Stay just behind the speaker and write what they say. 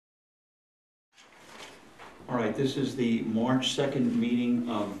All right, this is the March 2nd meeting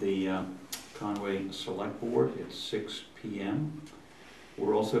of the Conway Selectboard. It's 6 p.m.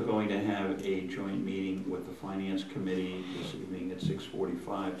 We're also going to have a joint meeting with the Finance Committee this evening at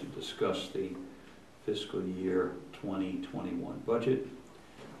 6:45 to discuss the fiscal year 2021 budget.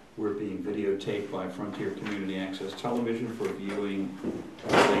 We're being videotaped by Frontier Community Access Television for viewing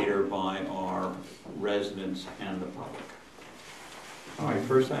later by our residents and the public. All right,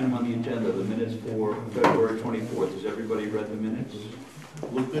 first item on the agenda, the minutes for February 24th. Has everybody read the minutes?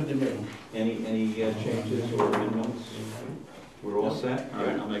 Look good to me. Any changes or amendments? We're all set? All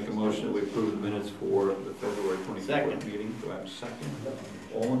right, I'll make a motion that we approve the minutes for the February 24th meeting. Do I have a second?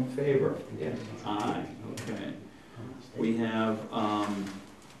 All in favor? Yes. Aye, okay. We have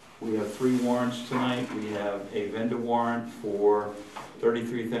 3 warrants tonight. We have a vendor warrant for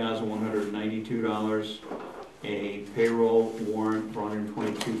 $33,192, a payroll warrant for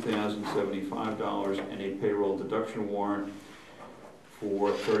 $122,075, and a payroll deduction warrant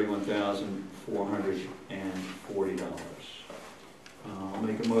for $31,440. I'll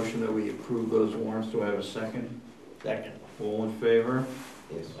make a motion that we approve those warrants. Do I have a second? Second. All in favor?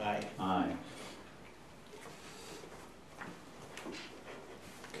 Yes. Aye. Aye.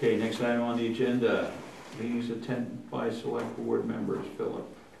 Okay, next item on the agenda, meetings attended by select board members. Philip.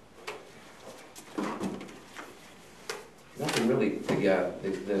 Nothing really. The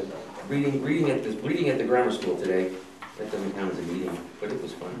reading at the grammar school today. That doesn't count as a meeting, but it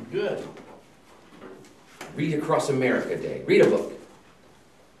was fun. Good. Read Across America Day. Read a book.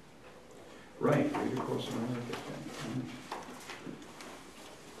 Right, read across America.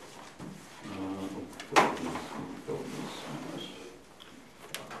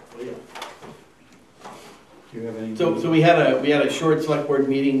 Do you have any? So we had a short select board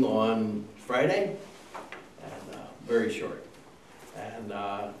meeting on Friday, and very short. And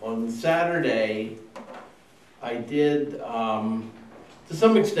on Saturday, I did, to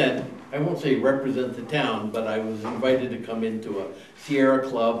some extent, I won't say represent the town, but I was invited to come into a Sierra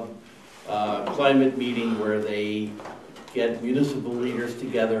Club climate meeting where they get municipal leaders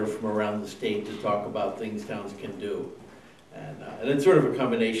together from around the state to talk about things towns can do. And it's sort of a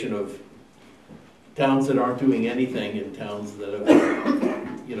combination of towns that aren't doing anything and towns that have,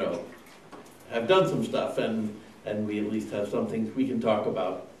 have done some stuff, and we at least have some things we can talk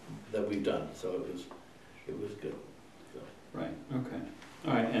about that we've done. So it was good. So. Right, okay.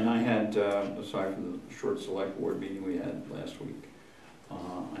 All right, and I had, aside from the short select board meeting we had last week,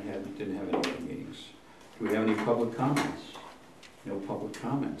 didn't have any other meetings. Do we have any public comments? No public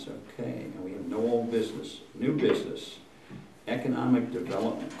comments, okay. And we have no old business, new business, economic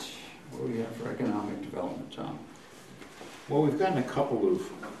development. What do we have for economic development, Tom? Well, we've gotten a couple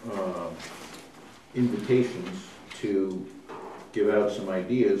of invitations to give out some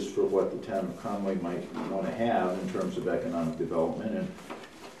ideas for what the town of Conway might want to have in terms of economic development. And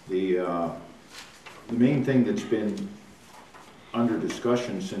the main thing that's been under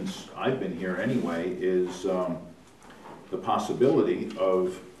discussion since I've been here anyway is the possibility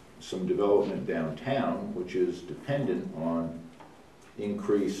of some development downtown, which is dependent on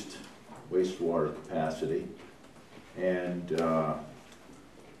increased wastewater capacity. And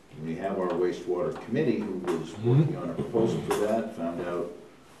we have our wastewater committee who was working on a proposal for that, found out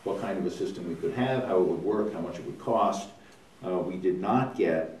what kind of a system we could have, how it would work, how much it would cost. We did not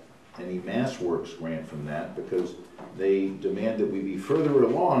get any MassWorks grant from that because they demand that we be further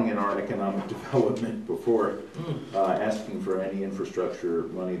along in our economic development before asking for any infrastructure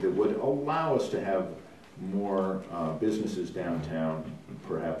money that would allow us to have more businesses downtown,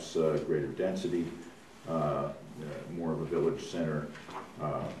 perhaps greater density, more of a village center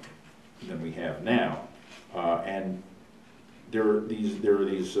than we have now. And there are these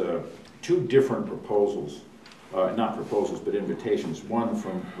 2 different proposals, not proposals, but invitations. One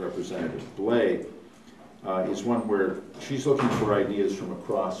from Representative Blay is one where she's looking for ideas from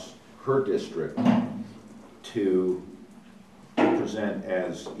across her district to present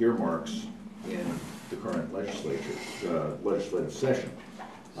as earmarks in the current legislative session.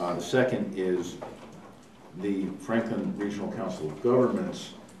 The second is the Franklin Regional Council of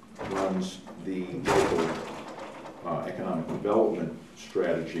Governments runs the local economic development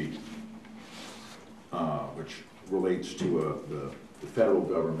strategy, which relates to the federal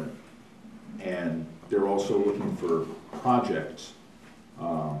government, and they're also looking for projects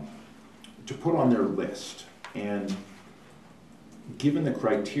to put on their list. And given the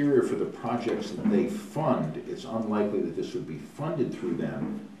criteria for the projects that they fund, it's unlikely that this would be funded through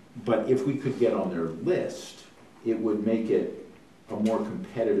them. But if we could get on their list, it would make it a more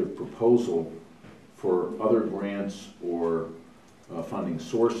competitive proposal for other grants or funding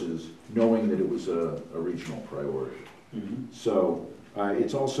sources, knowing that it was a regional priority. Mhm. So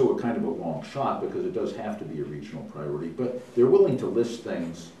it's also a kind of a long shot because it does have to be a regional priority, but they're willing to list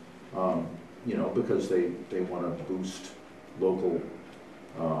things, you know, because they want to boost local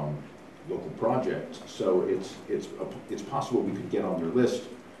local projects. So it's possible we could get on their list.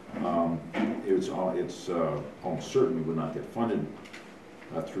 It's almost certain we would not get funded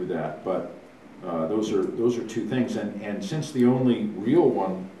through that, but those are two things. And since the only real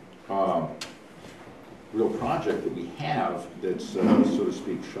one, real project that we have that's so to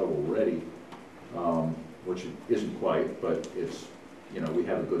speak shovel ready, which it isn't quite, but it's, you know, we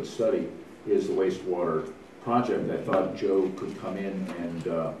have a good study, is the wastewater project. I thought Joe could come in and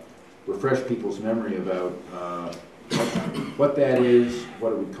refresh people's memory about what that is,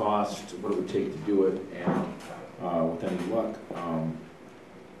 what it would cost, what it would take to do it, and with any luck,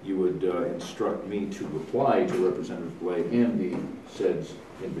 you would instruct me to reply to Representative Blake and the SED's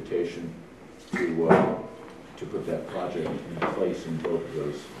invitation to put that project in place in both of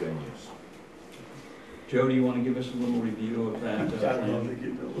those venues. Joe, do you want to give us a little review of that?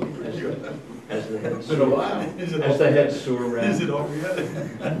 As the head It's been a while. As the head sewer rep. Is it over yet?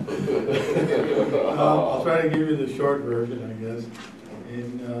 I'll try to give you the short version, I guess.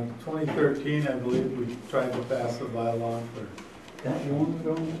 In 2013, I believe, we tried to pass a bylaw for That long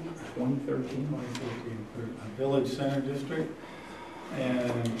ago, 2013? 2013 for a village center district.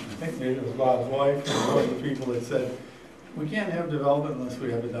 And I think maybe it was Bob's wife and one of the people that said, we can't have development unless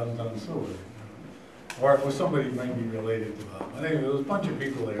we have a downtown sewer. Or it was somebody who might be related to Bob. I think there was a bunch of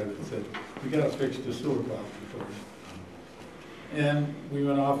people there that said, we gotta fix the sewer problem first. And we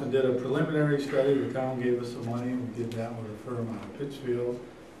went off and did a preliminary study. The town gave us some money. We did that with a firm out of Pittsfield.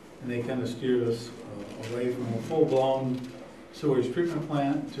 And they kind of steered us away from a full-blown sewage treatment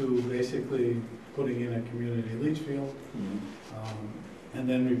plant to basically putting in a community leach field. And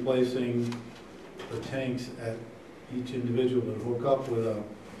then replacing the tanks at each individual would hook up with a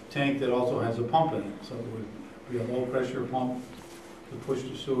tank that also has a pump in it. So it would be a low pressure pump to push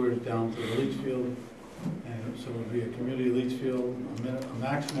the sewers down to the leach field. And so it would be a community leach field, a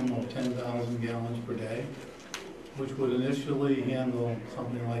maximum of 10,000 gallons per day, which would initially handle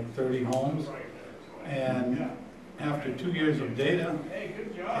something like 30 homes. And after 2 years of data,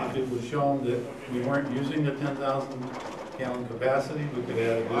 if it was shown that we weren't using the 10,000 gallon capacity, we could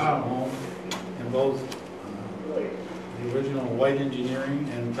add additional homes. And both the original White Engineering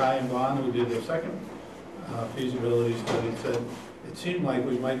and Ty and Bond, who did their second feasibility study, said it seemed like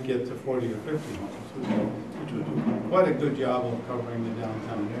we might get to 40 or 50 homes, which would do quite a good job of covering the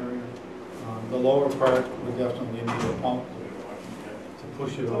downtown area. The lower part would definitely need a pump to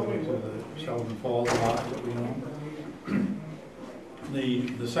push it over to the Sheldon Falls lot that we own.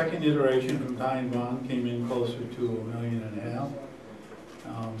 The second iteration from Ty and Bond came in closer to $1.5 million.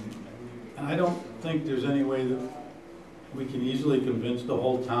 And I don't think there's any way that we can easily convince the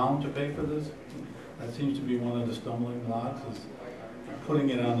whole town to pay for this. That seems to be one of the stumbling blocks, is putting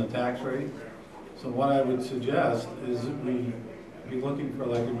it on the tax rate. So what I would suggest is that we be looking for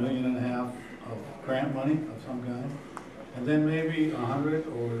like $1.5 million of grant money of some kind, and then maybe 100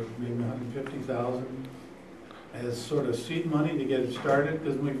 or maybe 150,000 as sort of seed money to get it started.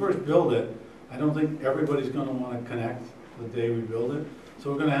 Because when we first build it, I don't think everybody's going to want to connect the day we build it.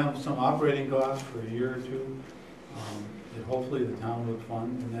 So we're going to have some operating costs for a year or two that hopefully the town would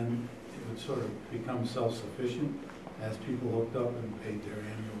fund, and then it would sort of become self-sufficient as people hooked up and paid their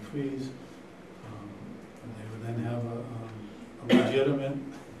annual fees. And they would then have a legitimate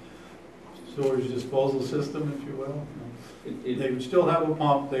storage disposal system, if you will. They would still have a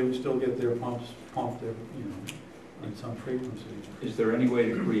pump. They would still get their pumps pumped, you know, in some frequency. Is there any way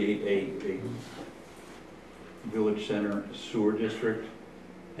to create a village center sewer district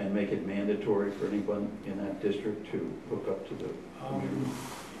and make it mandatory for anyone in that district to hook up to the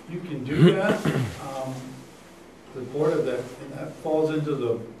you can do that. The board of that falls into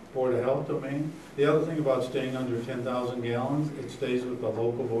the Board of Health domain. The other thing about staying under 10,000 gallons, it stays with the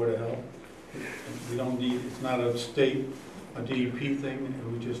local Board of Health. We don't need, it's not a state, a DEP thing,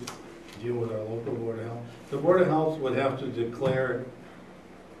 we just deal with our local Board of Health. The Board of Health would have to declare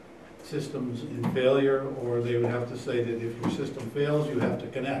systems in failure, or they would have to say that if your system fails, you have to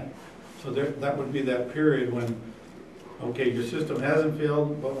connect. So that would be that period when, okay, your system hasn't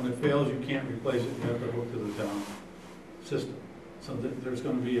failed, but when it fails, you can't replace it, you have to hook to the town system. So there's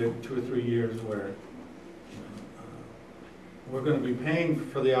going to be 2 or 3 years where we're going to be paying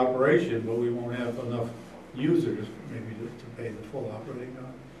for the operation, but we won't have enough users maybe to pay the full operating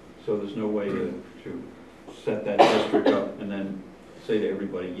cost. So there's no way to set that district up and then say to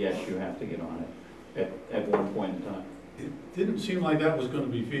everybody, yes, you have to get on it at one point in time? it didn't seem like that was gonna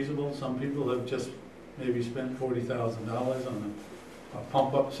be feasible. Some people have just maybe spent $40,000 on a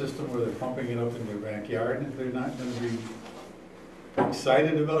pump-up system where they're pumping it up in their backyard, and they're not gonna be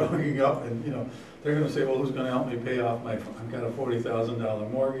excited about hooking up, and, you know, they're gonna say, well, who's gonna help me pay off my, I've got a $40,000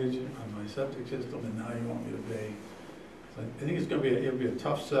 mortgage on my septic system, and now you want me to pay. So I think it's gonna be, it'll be a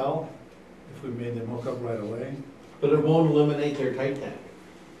tough sell if we made them hook up right away. But it won't eliminate their tight tank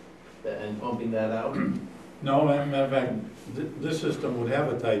and pumping that out? No, matter of fact, this system would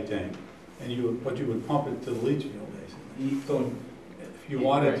have a tight tank, and but you would pump it to the leach field, basically. So if you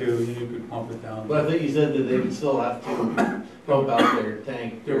wanted to, you could pump it down. But I think you said that they would still have to pump out their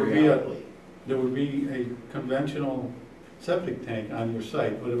tank There would be periodically. There would be a conventional septic tank on your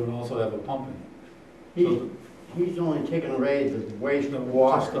site, but it would also have a pump in it. He's only taking away the waste So of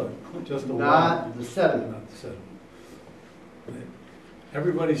water, just the water, not the sediment. not the sediment.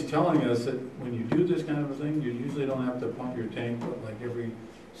 Everybody's telling us that when you do this kind of a thing, you usually don't have to pump your tank, but like every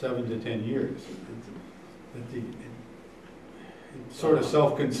 7 to 10 years. It sort of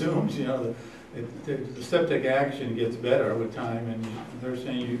self-consumes, you know, the septic action gets better with time, and they're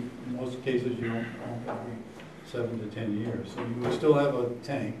saying in most cases you don't pump every 7 to 10 years. So you would still have a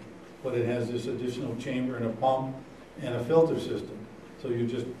tank, but it has this additional chamber and a pump and a filter system. So you're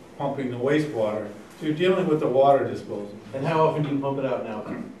just pumping the wastewater. So you're dealing with the water disposal. And how often do you pump it out now?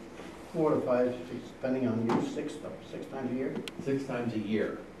 4 to 5, depending on use, six times a year. 6 times a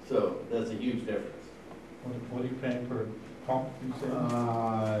year. So that's a huge difference. What are you paying per pump, you say?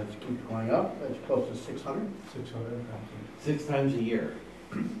 It keeps going up, it's close to 600. 600, 6 times a year.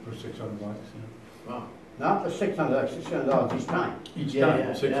 for $600, yeah. Wow. Not the 600, like $600 each time. Each Yeah, time,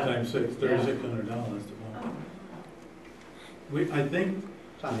 yeah, 6 yeah. times 6, $3,600 to pump. I think,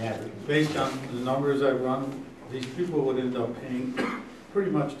 It's on the average. based on the numbers I've run, these people would end up paying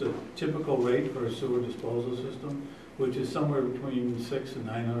pretty much the typical rate for a sewer disposal system, which is somewhere between $600 and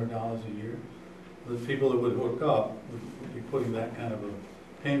 $900 a year. The people that would hook up would be putting that kind of a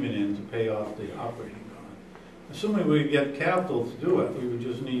payment in to pay off the operating cost. Assuming we get capital to do it, we would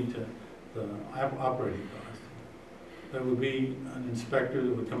just need the operating cost. There would be an inspector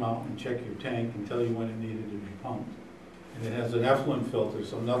that would come out and check your tank and tell you when it needed to be pumped. And it has an effluent filter,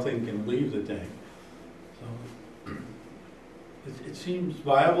 so nothing can leave the tank. So it seems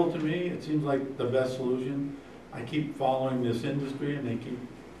viable to me. It seems like the best solution. I keep following this industry, and they keep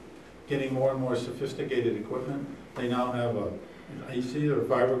getting more and more sophisticated equipment. They now have it's either a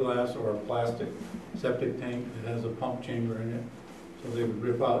fiberglass or a plastic septic tank that has a pump chamber in it. So they would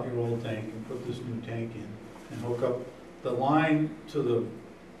rip out your old tank and put this new tank in and hook up. The line to the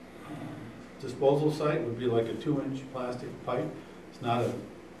disposal site would be like a 2-inch plastic pipe. It's not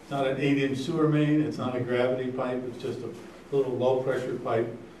an 8-inch sewer main, it's not a gravity pipe, it's just a little low pressure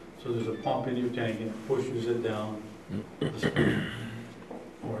pipe. So there's a pump in your tank and it pushes it down the street.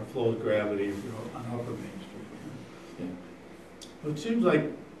 Or it flows gravity if you're on Upper Main Street. Yeah. Well, it seems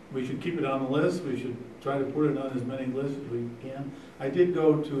like we should keep it on the list. We should try to put it on as many lists as we can. I did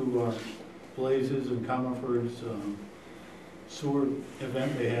go to Blaze's and Comerford's sewer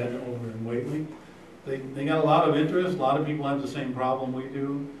event they had over in Whately. They got a lot of interest. A lot of people have the same problem we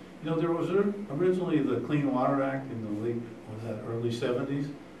do. You know, there was originally the Clean Water Act in the late, was that early 70s?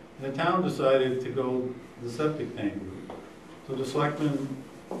 And the town decided to go the septic tank route. So the selectmen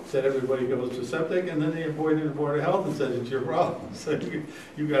said everybody goes to septic, and then they appointed the Board of Health and said it's your problem. So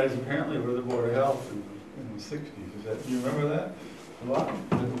you guys apparently were the Board of Health in the 60s. Is that, you remember that? What?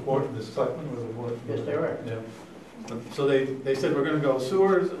 The selectmen were the Board. Yes, they were. Yeah. So they said we're going to go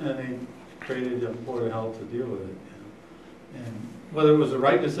sewers, and they created the Board of Health to deal with it. And whether it was the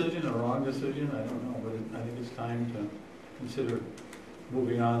right decision or wrong decision, I don't know. But I think it's time to consider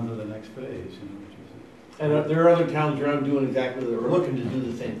moving on to the next phase. You know, which is And there are other towns around doing exactly that, or looking to do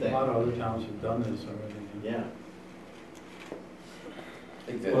the same a thing. lot of other towns have done this already. Yeah. I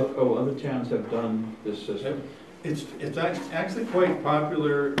think that, Other towns have done this system. It's actually quite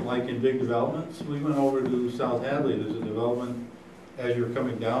popular, like in big developments. We went over to South Hadley. There's a development as you're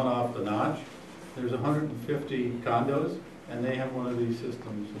coming down off the notch. There's 150 condos, and they have one of these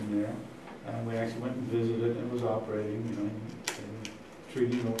systems in there. And we actually went and visited, and it was operating, you know, and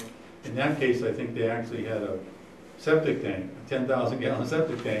treating. In that case, I think they actually had a septic tank, a 10,000 gallon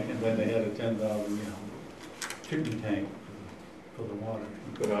septic tank, and then they had a 10,000 gallon treatment tank for the water.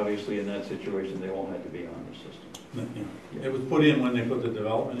 But obviously, in that situation, they all had to be on the system. You know, it was put in when they put the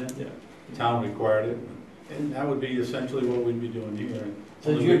development in. Yeah. The town required it, and that would be essentially what we'd be doing here.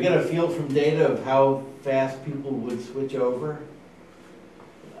 So did you get a feel from data of how fast people would switch over?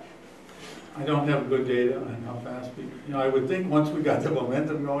 I don't have good data on how fast people, you know, I would think once we got the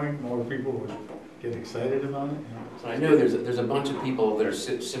momentum going, more people would get excited about it, you know. So I know there's a bunch of people that are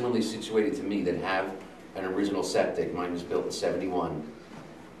similarly situated to me that have an original septic. Mine was built in '71.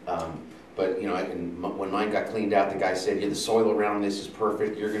 But, you know, when mine got cleaned out, the guy said, yeah, the soil around this is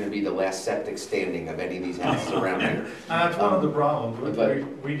perfect. You're gonna be the last septic standing of any of these houses around here. And that's one of the problems. but-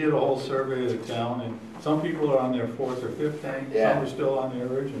 We did a whole survey of the town, and some people are on their 4th or 5th tank, Yeah. some are still on their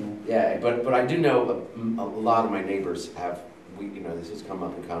original. Yeah, but I do know a lot of my neighbors have, you know, this has come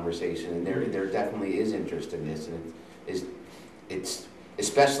up in conversation, and there definitely is interest in this, and it's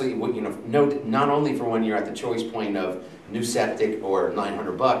especially, you know, not only for when you're at the choice point of new septic or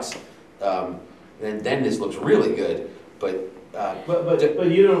 $900, then this looks really good, but. But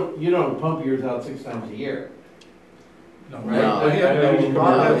you don't pump yours out 6 times a year. No, No, right?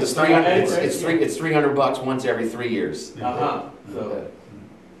 Yeah, It's $300 once every 3 years. Uh-huh, so,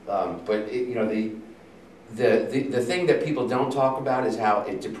 But you know, the thing that people don't talk about is how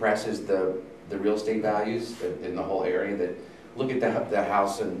it depresses the real estate values in the whole area. That look at the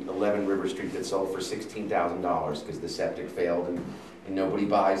house in 11 River Street that sold for $16,000 because the septic failed, and nobody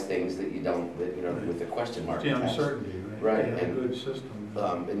buys things that you don't, that, you know, with the question mark The attached. uncertainty, right? Right, They have a and- good system.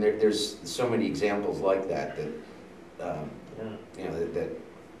 And there's so many examples like that you know,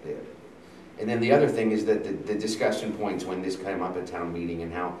 yeah. And then the other thing is that the discussion points when this came up at town meeting,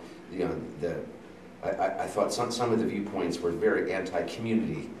 and how, you know, I thought some of the viewpoints were very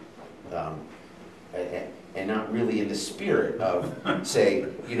anti-community, and not really in the spirit of, say,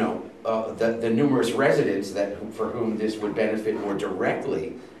 you know, the numerous residents for whom this would benefit more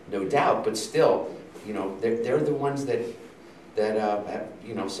directly, no doubt, but still, you know, they're the ones that have,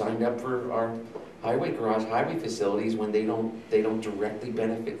 you know, signed up for our highway garage, highway facilities, when they don't directly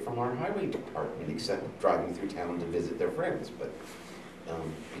benefit from our highway department, except driving through town to visit their friends, but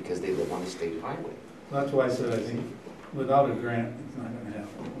because they live on the state highway. That's why I said, I think, without a grant, it's not gonna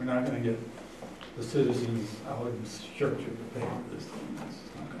happen. We're not gonna get the citizens out in church to pay for this thing. That's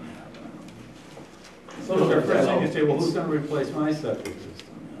not gonna happen. So their first thing is say, well, who's gonna replace my septic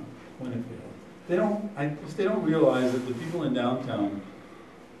system, you know, when it fails? They don't realize that the people in downtown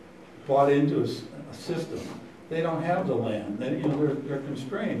bought into a system. They don't have the land. You know, they're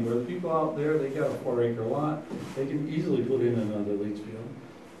constrained. Where the people out there, they got a 4-acre lot. They can easily put in another leach field,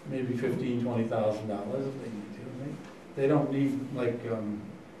 maybe $15,000, $20,000 if they need to. They don't need, like,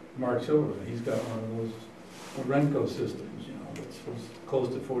 Mark Silver. He's got one of those Renco systems, you know, that's close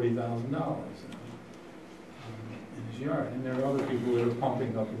to $40,000 in his yard. And there are other people that are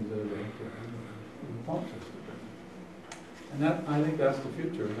pumping up into their backyard with a pump system. And that, I think that's the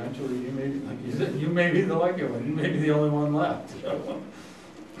future. Eventually, you may, like you said, you may be the lucky one. You may be the only one left.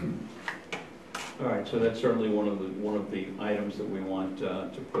 All right, so that's certainly one of the items that we want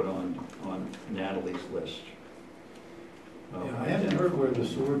to put on Natalie's list. Yeah, I haven't heard where the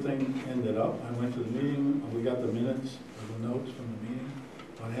sewer thing ended up. I went to the meeting, we got the minutes, or the notes from the meeting,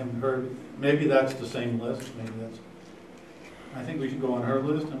 but I haven't heard, maybe that's the same list, maybe that's, I think we should go on her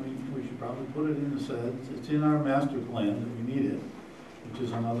list, and we should probably put it in the SEDS. It's in our master plan that we need it, which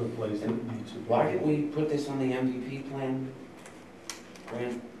is another place that it needs to be. Why didn't we put this on the MVP plan?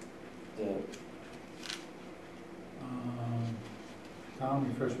 Grant, Tom,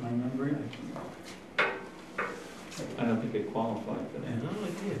 refresh my memory. I don't think it qualified for that. I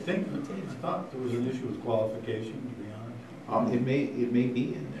thought there was an issue with qualification, to be honest. It may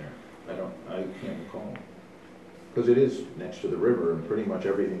be in there. I can't recall. Because it is next to the river, and pretty much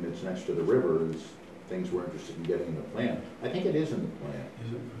everything that's next to the river is things we're interested in getting in the plan. I think it is in the plan,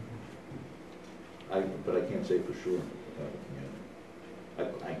 Is it? but I can't say for sure without looking at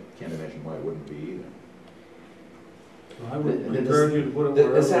it. I can't imagine why it wouldn't be either. So I would encourage you to put it the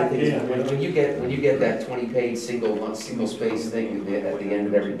wherever sad thing you is, can. when you get that 20-page single space thing at the end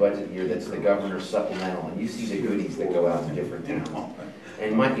of every budget year, that's the governor's supplemental, and you see the goodies that go out to different towns.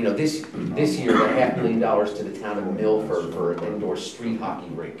 And you know, this year, the $500,000 to the town of Milford for an indoor street hockey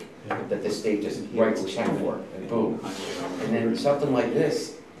rink that the state just writes a check for, and boom. And then something like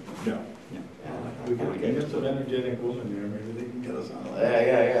this. Yeah. We can get some energetic women there, maybe they can get us on.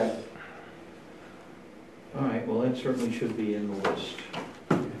 Yeah. All right, well, that certainly should be in the list.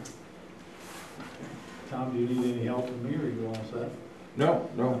 Tom, do you need any help from me, or you all set? No.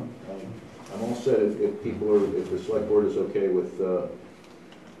 I'm all set if the select board is okay with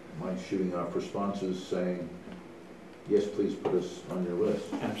my shooting off responses saying, yes, please put us on your list.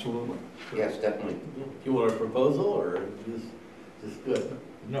 Absolutely. Yes, definitely. you want a proposal, or just good?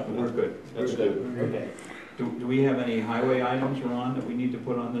 No, We're good. That's We're good. Okay. Do we have any highway items, Ron, that we need to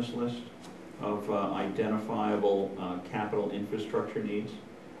put on this list of identifiable capital infrastructure needs,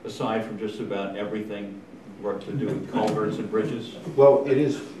 aside from just about everything to do with culverts and bridges? Well, it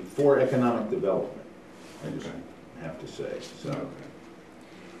is for economic development, I just Okay. have to say, so. Okay.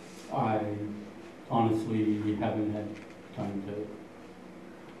 I honestly haven't had time to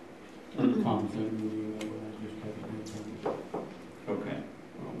comment on the email, but I just haven't had time to Okay,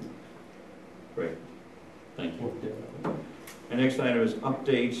 great, thank you. work that out. The next item is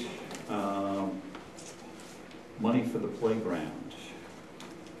update, money for the playground.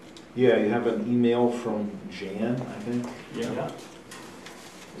 Yeah, you have an email from Jan, I think. Yeah.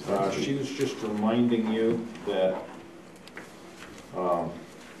 She was just reminding you that,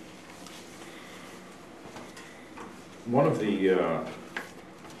 one of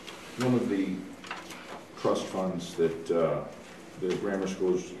the trust funds that, the grammar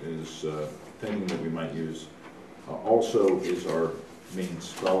school is thinking that we might use, also is our main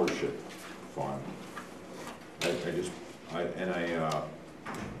scholarship fund.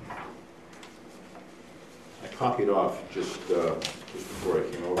 I copied off just before I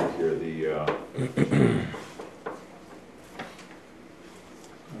came over here,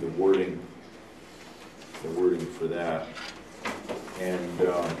 the wording for that. And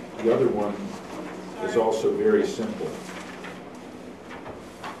the other one is also very simple.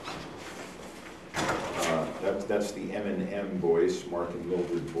 That's the M&M voice, Mark and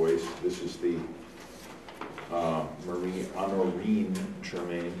Mildred voice. This is the Honorine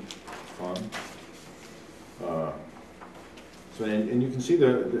Germain fund. And you can see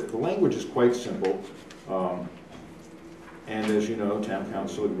the language is quite simple. And as you know, town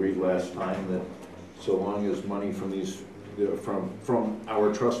council agreed last time that so long as money from these, from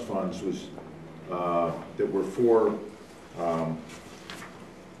our trust funds was, that were for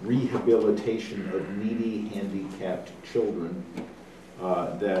rehabilitation of needy handicapped children,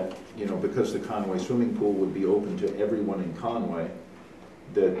 that, you know, because the Conway swimming pool would be open to everyone in Conway,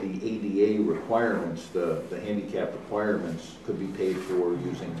 that the ADA requirements, the handicap requirements could be paid for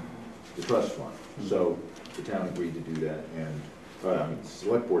using the trust fund. So the town agreed to do that, and, the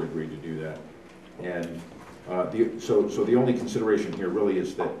select board agreed to do that. And so the only consideration here really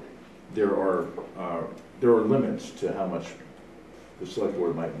is that there are limits to how much the select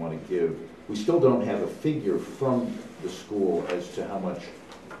board might want to give. We still don't have a figure from the school as to how much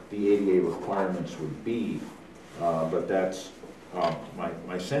the ADA requirements would be, but that's,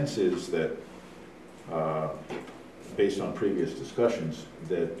 my sense is that, based on previous discussions,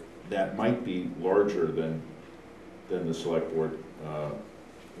 that might be larger than the select board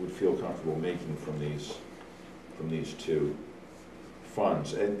would feel comfortable making from these two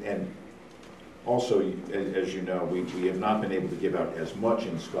funds. And also, as you know, we have not been able to give out as much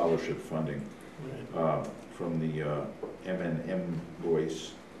in scholarship funding from the M&M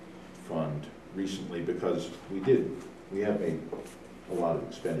Voice Fund recently, because we have made a lot of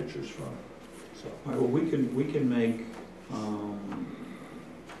expenditures from it. So. All right, well, we can make,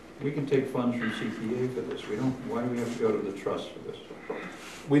 we can take funds from CPA for this. Why do we have to go to the trust for this?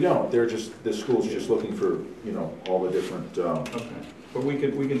 We don't, the school's just looking for, you know, all the different, Okay, but we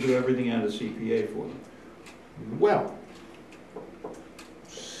can do everything out of CPA for them. well,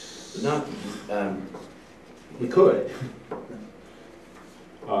 Not, we could.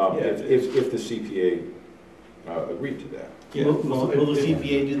 Yeah. If the CPA agreed to that. Yeah, Will well, the it-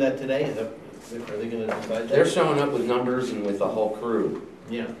 CPA do that today? Are they gonna decide that? they're showing up with numbers and with the whole crew.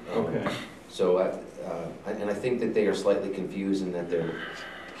 Yeah. Okay, So, and I think that they are slightly confused in that they're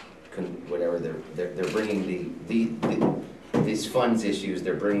bringing these funds issues,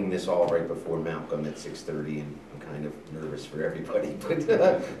 they're bringing this all right before Malcolm at 6:30, and I'm kind of nervous for everybody, but,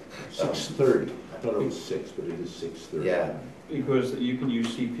 6:30, I thought it was 6, but it is 6:30. Yeah. because you can use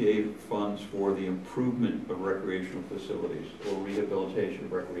CPA funds for the improvement of recreational facilities or rehabilitation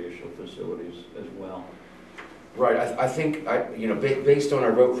of recreational facilities as well. Right, I think, based on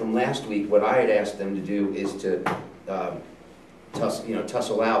our vote from last week, what I had asked them to do is to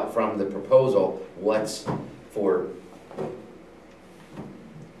tussle out from the proposal what's for,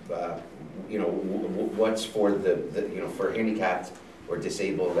 what's for for handicapped or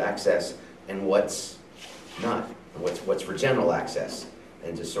disabled access, and what's not, what's for general access,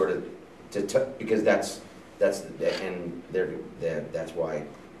 and to sort of, because that's why.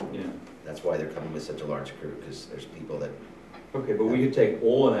 Yeah, That's why they're coming with such a large crew, because there's people that, okay, but we could take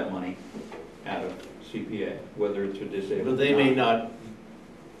all of that money out of CPA, whether it's for disabled. But they may not,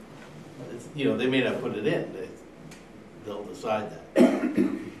 they may not put it in. They'll decide that.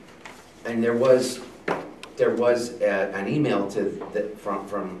 and there was an email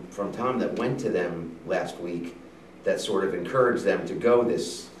from Tom that went to them last week that sort of encouraged them to go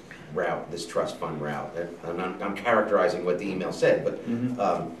this route, this trust fund route. I'm characterizing what the email said, but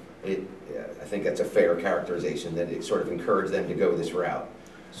Mhm. I think that's a fair characterization, that it sort of encouraged them to go this route.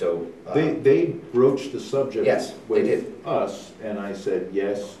 So. They broached the subject Yes, they did. with us, and I said,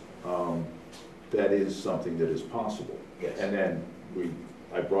 yes, that is something that is possible. Yes. And then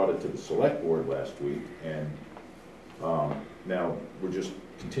I brought it to the select board last week, and now we're just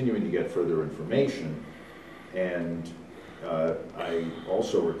continuing to get further information. And I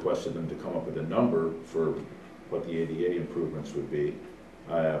also requested them to come up with a number for what the ADA improvements would be,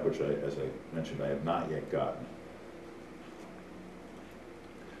 which as I mentioned, I have not yet gotten.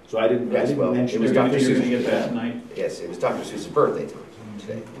 So I didn't Yes, well, mention. it was You're Dr. gonna Susan. get that tonight? Yes, it was Dr. Seuss's birthday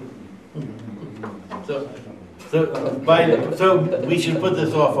today. So we should put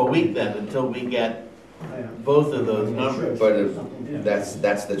this off a week then, until we get both of those numbers. But if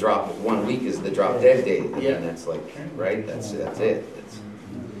that's the drop, 1 week is the drop dead date, and Yeah. then that's like, right, that's it. It's-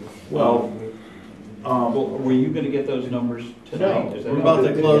 Well, Well, were you gonna get those numbers tonight? no, Is that We're about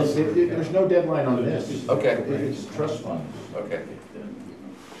to close. There's no deadline on this. Okay. It's trust funds. Okay.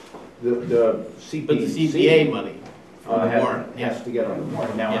 The CPC. But the CPA money for the has- warrant, yeah. has to get on the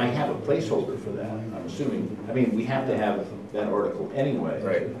warrant. Now, I Yeah. have a placeholder for that, I'm assuming. I mean, we have to have that article anyway.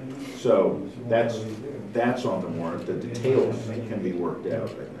 Right. So that's on the warrant. The details can be worked out, I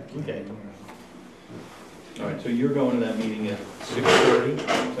think. Okay. All right, so you're going to that meeting at 6:30, is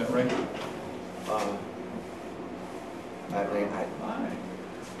that right? I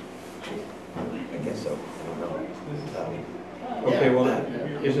guess so. I don't know. Okay, well,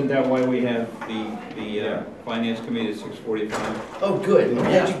 Yeah. isn't that why we have the finance committee at 6:45? Oh, good. I'm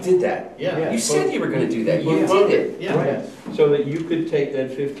glad Yeah. you did that. Yeah. You said you were gonna do that. You Well, did it. Yeah. Yes. So that you could take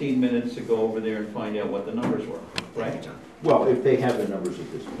that 15 minutes to go over there and find out what the numbers were, right? Well, if they have the numbers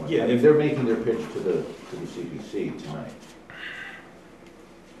at this point. Yeah, I mean, if- they're making their pitch to the CPC tonight.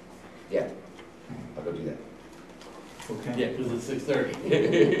 Yeah. I'll go do that. Okay. Yeah, because it's 6:30.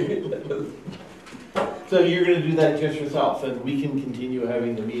 So you're gonna do that just yourself, and we can continue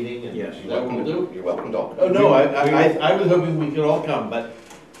having the meeting, and Yes. is that what we'll do? You're welcome, Doc. Oh, no, I was hoping we could all come, but,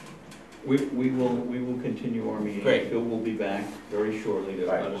 We will continue our meeting. Great. Phil will be back very shortly to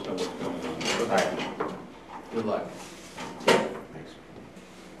let us know what's going on. All right. good luck. Thanks.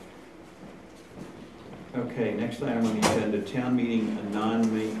 Okay, next item on the agenda, town meeting,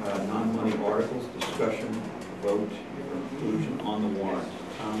 non-money articles, discussion, vote, inclusion on the warrant.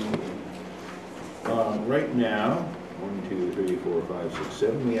 Right now, 1, 2, 3, 4, 5, 6,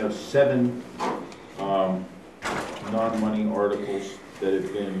 7, we have 7 non-money articles that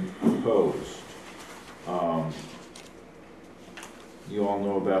have been proposed. You all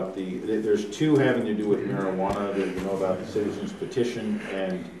know about there's 2 having to do with marijuana, that you know about the citizens petition,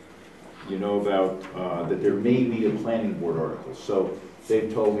 and you know about that there may be a planning board article. So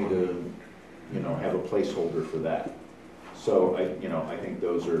they've told me to, have a placeholder for that. So I think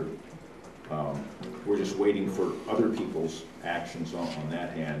those are, we're just waiting for other people's actions on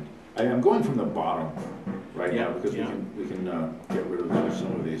that hand. I'm going from the bottom right now, because Yeah. we can get rid of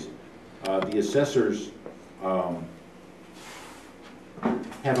some of these. The assessors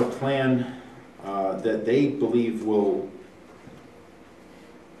have a plan that they believe will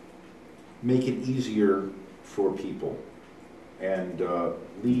make it easier for people. And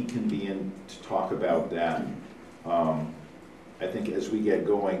Lee can be in to talk about that, I think, as we get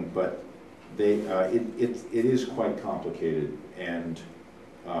going, but it is quite complicated, and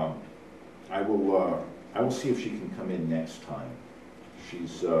I will see if she can come in next time.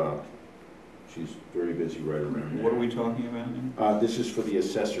 She's very busy right around now. What are we talking about now? This is for the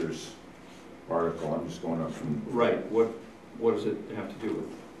assessors article. I'm just going up from. Right, what does it have to do with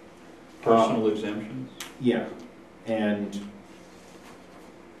personal exemptions? Yeah, and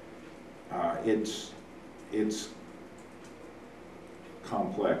it's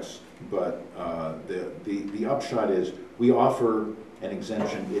complex, but the upshot is we offer an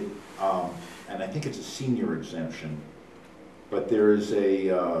exemption. And I think it's a senior exemption, but there's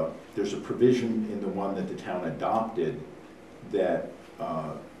a provision in the one that the town adopted that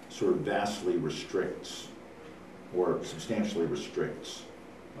sort of vastly restricts or substantially restricts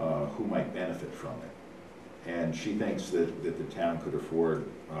who might benefit from it. And she thinks that the town could afford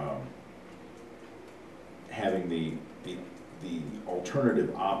having the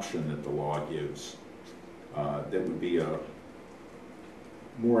alternative option that the law gives that would be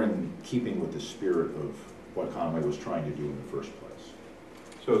more in keeping with the spirit of what Conway was trying to do in the first place.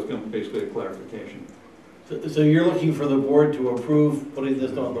 So it's going to basically a clarification. So you're looking for the board to approve putting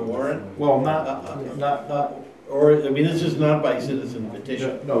this on the warrant? Well, not. Or, I mean, this is not by citizen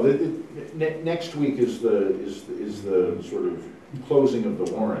petition? No, next week is the sort of closing of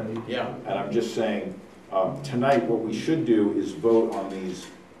the warrant. Yeah. And I'm just saying, tonight, what we should do is vote on these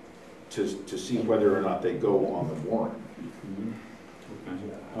to see whether or not they go on the warrant.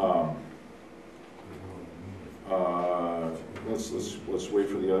 Okay. Let's wait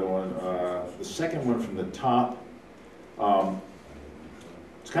for the other one. The second one from the top,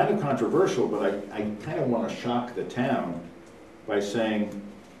 it's kind of controversial, but I kind of want to shock the town by saying,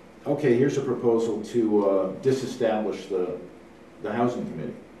 okay, here's a proposal to disestablish the housing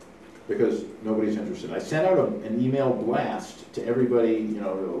committee, because nobody's interested. I sent out an email blast to everybody, you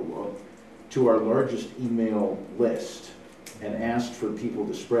know, to our largest email list, and asked for people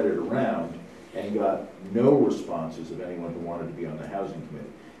to spread it around, and got no responses of anyone who wanted to be on the housing committee.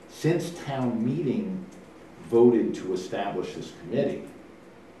 Since town meeting voted to establish this committee,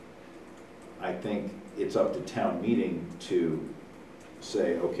 I think it's up to town meeting to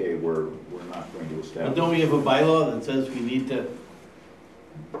say, okay, we're not going to But establish. don't we have a bylaw that says we need to,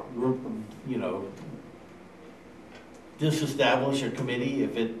 you know, disestablish a committee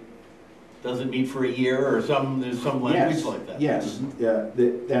if it doesn't meet for a year, or there's some language Yes, like that? yes, yeah,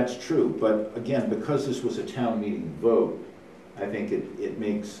 that's true, but again, because this was a town meeting vote, I think it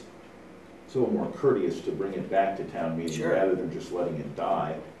makes, it's a little more courteous to bring it back to town meeting Sure. rather than just letting it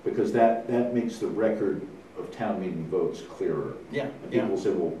die, because that makes the record of town meeting votes clearer. Yeah, And yeah. people say,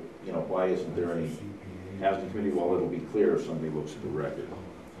 well, you know, why isn't there any housing committee? Well, it'll be clear if somebody looks at the record.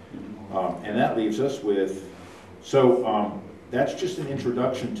 And that leaves us with, so that's just an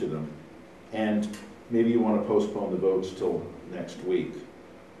introduction to them. And maybe you want to postpone the votes till next week.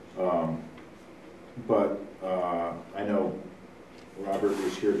 But I know Robert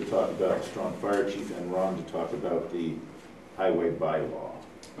is here to talk about the strong fire chief, and Ron to talk about the highway bylaw.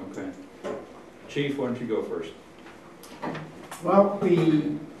 Okay. Chief, why don't you go first? Well,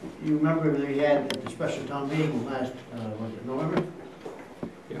 you remember that we had the special town meeting last, was it November?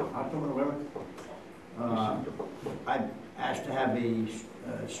 Yeah. October, November? I asked to have a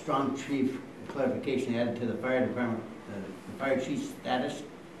strong chief clarification added to the fire department, the fire chief's status.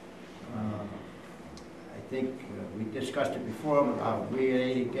 I think we discussed it before, but I'll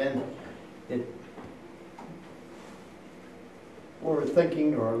reiterate again, that we're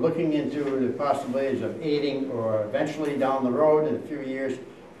thinking or looking into the possibilities of aiding, or eventually down the road in a few years,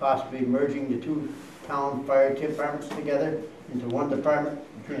 possibly merging the two town fire departments together into one department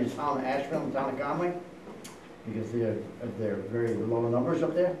between the town of Asheville and the town of Conway, because they're very low numbers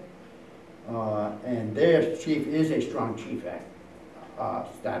up there. And their chief is a strong chief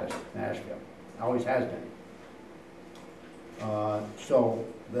status in Asheville, always has been. So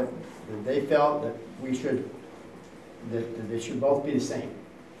they felt that that they should both be the same.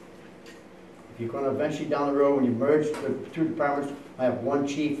 If you're going to eventually down the road, when you merge the two departments, I have one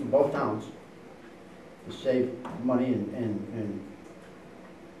chief for both towns to save money and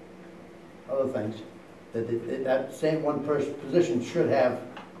other things. That same one person position should have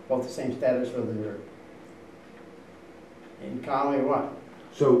both the same status, whether they're in Conway or what.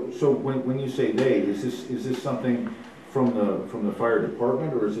 So when you say they, is this something from the fire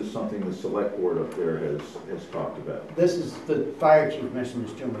department, or is this something the select board up there has talked about? This is, the fire chief mentioned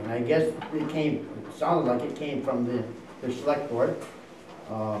this to me, and I guess it sounded like it came from the select board.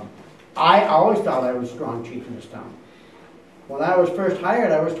 I always thought I was strong chief in this town. When I was first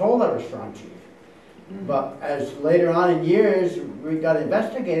hired, I was told I was strong chief. But as later on in years, we got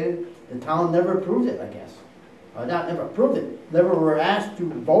investigated, the town never approved it, I guess. Not never approved it, never were asked to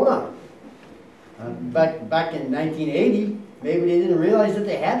vote on it. Back in 1980, maybe they didn't realize that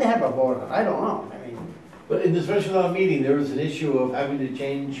they had to have a vote on it, I don't know. I mean, But in the special town meeting, there was an issue of having to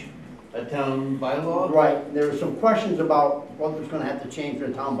change a town bylaw? right, there were some questions about what was gonna have to change for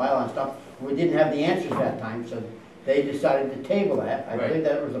the town bylaw and stuff. We didn't have the answers that time, so they decided to table that. I believe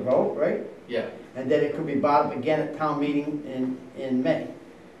that was a vote, right? Yeah. And then it could be brought up again at town meeting in May.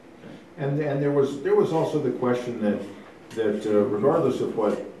 And there was also the question that regardless of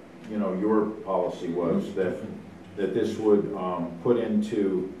what, you know, your policy was, that this would put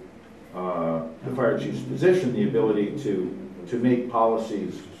into the fire chief's position the ability to make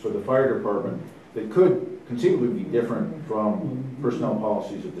policies for the fire department that could conceivably be different from personnel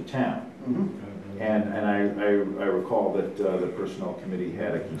policies of the town. And I recall that the personnel committee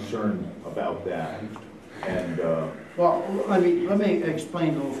had a concern about that. And Well, let me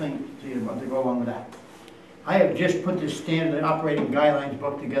explain a little thing to you about to go along with that. I have just put this standard operating guidelines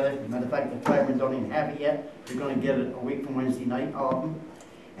book together. As a matter of fact, the firemen don't even have it yet. They're gonna get it a week from Wednesday night, all of them.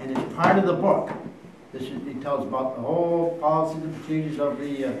 And it's part of the book. It tells about the whole policies and procedures of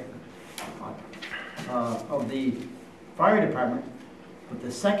the fire department. But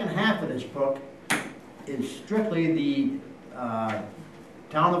the second half of this book is strictly the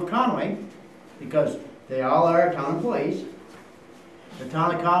town of Conway, because they all are town employees. The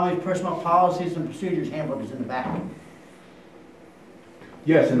town of Conway's personal policies and procedures handbook is in the back.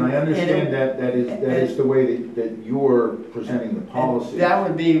 Yes, and I And understand it- that is the way that you're presenting the policy. That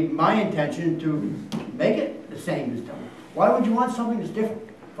would be my intention, to make it the same as town. Why would you want something that's different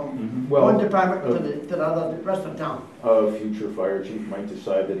from Mhm. Well, one department to the other, the rest of town? A future fire chief might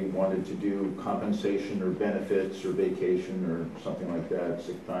decide that he wanted to do compensation or benefits or vacation or something like that,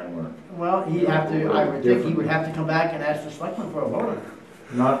 sick time or, Well, he'd have to, I would think he would have to come back and ask the selectmen for a vote on it.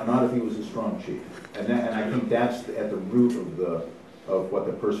 not if he was a strong chief. And I think that's at the root of what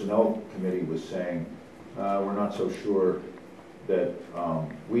the personnel committee was saying. We're not so sure that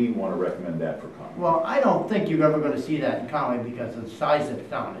we want to recommend that for Conway. Well, I don't think you're ever gonna see that in Conway because of the size of the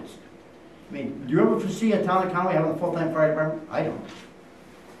town. I mean, do you ever foresee a town of Conway having a full-time fire department? I don't.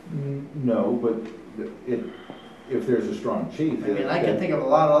 No, but if there's a strong chief. I mean, I can think of a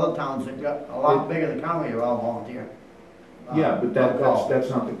lot of other towns that got a lot bigger than Conway are all volunteer. Yeah, but Call. that's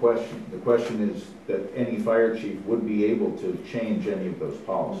not the question. The question is that any fire chief would be able to change any of those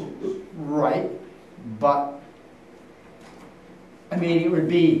policies. Right, but, I mean, it would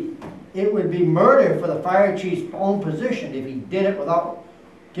be murder for the fire chief's own position if he did it without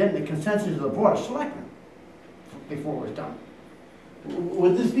getting the consensus of the board of selectmen before it was done.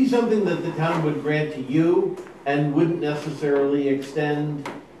 Would this be something that the town would grant to you and wouldn't necessarily extend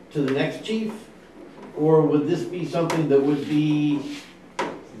to the next chief? Or would this be something that would be,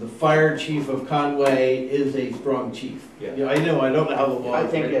 the fire chief of Conway is a strong chief? Yeah. I don't know how the law I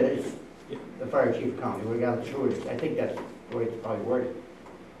is think that written. it's the fire chief of county, we got it through it, I think that's the way it's probably worded.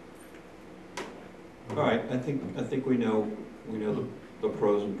 All right, I think we know the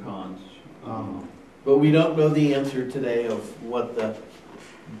pros and cons. But we don't know the answer today of what the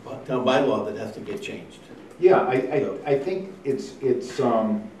town bylaw that has to get changed. Yeah, I think it's,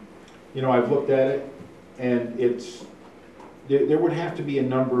 I've looked at it, and there would have to be a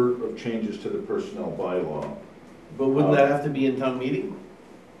number of changes to the personnel bylaw. But wouldn't that have to be in town meeting?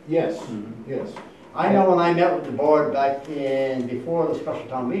 Yes, Mhm. yes. I know when I met with the board back before the special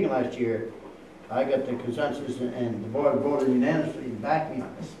town meeting last year, I got the consensus and the board voted unanimously to back me on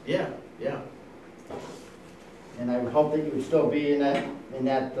this. Yeah, yeah. And I would hope that you would still be in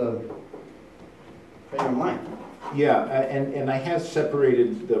that frame of mind. Yeah, and I have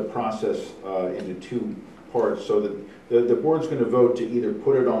separated the process into two parts, so that the board's gonna vote to either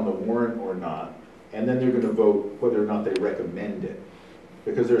put it on the warrant or not, and then they're gonna vote whether or not they recommend it.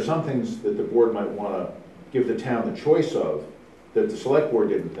 Because there are some things that the board might wanna give the town the choice of, that the select board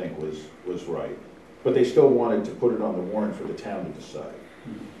didn't think was right, but they still wanted to put it on the warrant for the town to decide.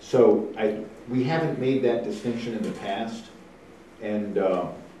 So we haven't made that distinction in the past, and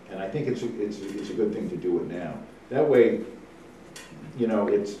I think it's a good thing to do it now. That way,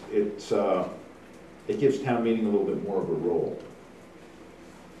 it gives town meeting a little bit more of a role.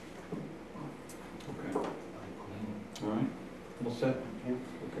 Okay. All right, all set? Yeah.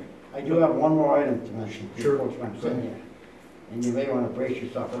 Okay. I do have one more item to mention. Sure. Folks, when I'm sitting here, and you may want to brace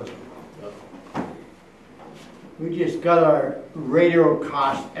yourself for this one. We just got our radio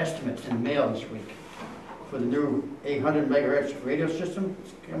cost estimates in the mail this week for the new 800 megahertz radio system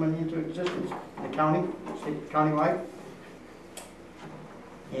that's coming into existence in the county, countywide.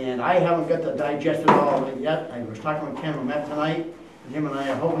 And I haven't got to digest it all of it yet. I was talking with Ken Met tonight, and him and I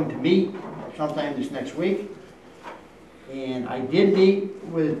are hoping to meet sometime this next week. And I did meet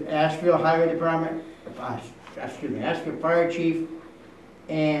with Asheville Highway Department, Asheville Fire Chief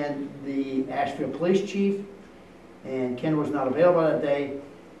and the Asheville Police Chief. And Ken was not available that day.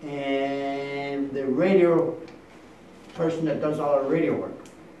 And the radio person that does all our radio work.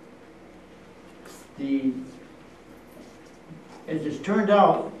 As it's turned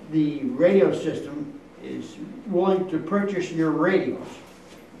out, the radio system is willing to purchase your radios.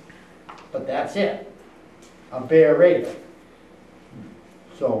 But that's it. A bare radio.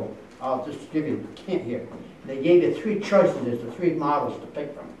 So I'll just give you a hint here. They gave you three choices, there's the three models to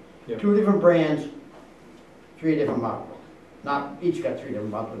pick from. Yep. 2 different brands, 3 different models. Not each got 3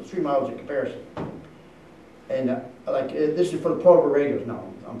 different models, but 3 models in comparison. And this is for the portable radios now,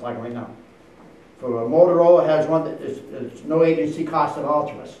 I'm talking right now. For Motorola has one that is no agency cost at all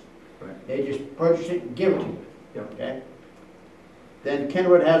to us. Right. They just purchase it and give it to you. Yep. Okay? Then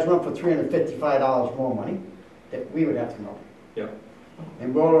Kenwood has one for $355 more money that we would have to know. Yep.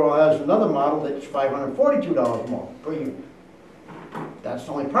 And Motorola has another model that's $542 more per unit. That's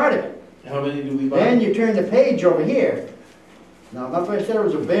the only part of it. How many do we buy? Then you turn the page over here. Now, remember I said it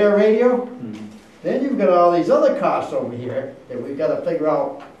was a bare radio? Mhm. Then you've got all these other costs over here that we've got to figure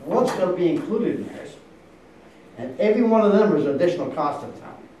out what's going to be included in theirs. And every one of them is an additional cost to the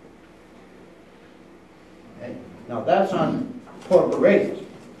town. Okay? Now, that's on portable radios.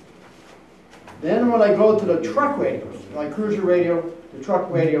 Then when I go to the truck radios, my cruiser radio, the truck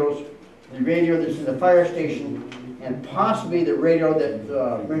radios, the radio that's in the fire station, and possibly the radio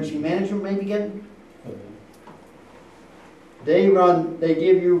that emergency management may be getting. They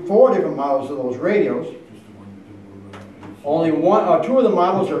give you 4 different models of those radios. Only 1 or 2 of the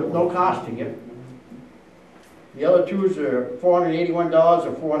models are no cost to you. The other 2s are $481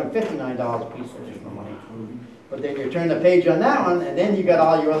 or $459 a piece, additional money. But then you turn the page on that one, and then you got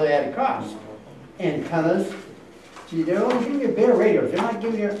all your other added costs. Antennas. See, they're only giving you bare radios. They're not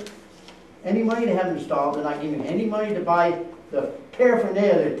giving you any money to have them installed. They're not giving you any money to buy the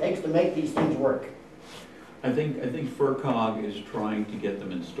paraphernalia that it takes to make these things work. I think FERCog is trying to get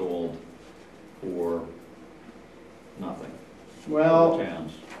them installed for nothing. For Well, the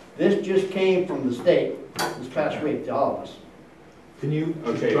towns. this just came from the state this past week to all of us. Can you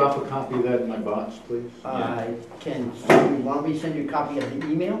just Okay. drop a copy of that in my box, please? I can send you, want me to send you a copy of the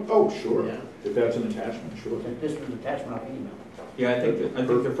email? Oh, sure, Yeah. if that's an attachment, sure. This was attachment of the email. Yeah, I think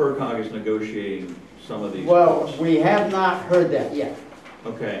the FERCog is negotiating some of these Well, costs. we have not heard that yet.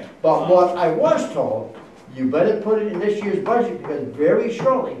 Okay. But what I was told, you better put it in this year's budget because very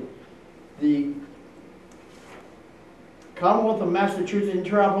shortly, the Commonwealth of Massachusetts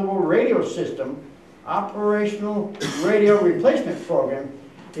Interoperable Radio System Operational Radio Replacement Program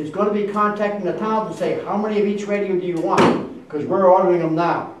is going to be contacting the towns and say, how many of each radio do you want? Because we're ordering them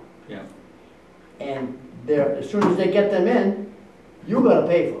now. Yeah. And as soon as they get them in, you got to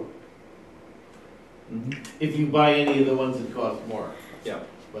pay for them. Mhm. If you buy any of the ones that cost more. Yeah.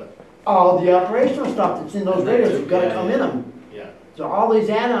 But, All the operational stuff that's in those radios has got to come in them. yeah. So all these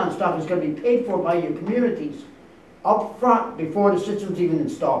add-on stuff is going to be paid for by your communities up front before the system's even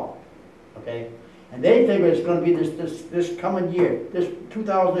installed, okay? And they figure it's going to be this coming year, this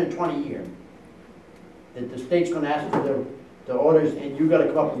 2020 year, that the state's going to ask for the orders, and you got to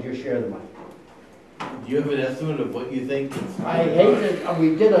come up with your share of the money. Do you have an estimate of what you think? I hate that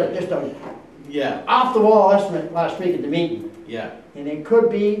we did just a Yeah, off-the-wall estimate last week at the meeting, yeah. and it could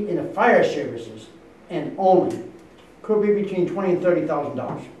be in the fire services and only could be between $20,000 and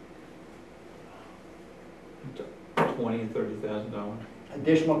 $30,000 $20,000 and $30,000.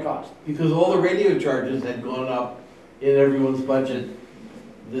 additional cost. Because all the radio charges had gone up in everyone's budget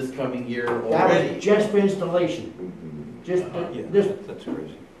this coming year That already. was just for installation. Just, Yeah, this, that's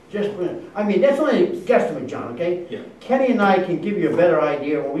crazy. just for, I mean, that's only a guesstimate, John, okay? Yeah. Kenny and I can give you a better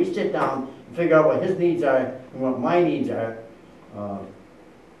idea when we sit down and figure out what his needs are and what my needs are,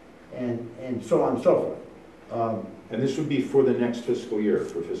 and so on and so forth. And this would be for the next fiscal year,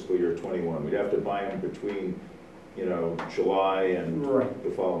 for fiscal year '21. We'd have to buy them between, July and Right.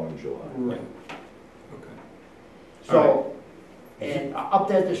 the following July. Right. Okay. So, and up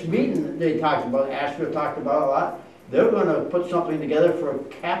at this meeting, they talked about, Asheville talked about a lot, they're gonna put something together for a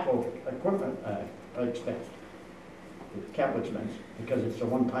capital equipment expense. Capital expense, because it's a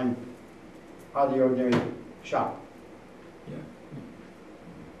one-time, out of the ordinary shop. Yeah.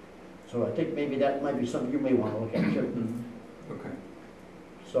 So I think maybe that might be something you may wanna look at too. Mhm. Okay.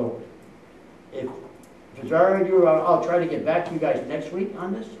 So, if it's all right with you, I'll try to get back to you guys next week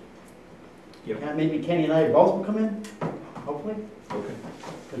on this. Yep. And maybe Kenny and I both will come in, hopefully. Okay.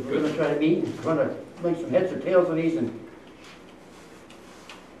 Because we're gonna try to meet, and we're gonna make some heads or tails of these and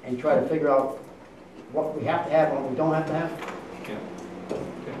try to figure out what we have to have and what we don't have to have. Yeah.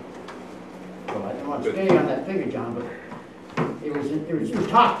 Okay. So I didn't want to Good. stay on that figure, John, but it was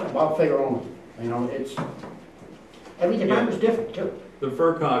talked about figure only. It's, every department's different too. The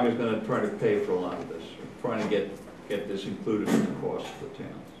FERCog is gonna try to pay for a lot of this, trying to get this included in the cost of the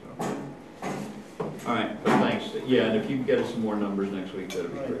town, so. All right, but thanks. Yeah, and if you can get us some more numbers next week,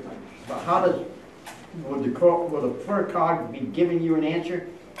 that'd be great. But how would the FERCog be giving you an answer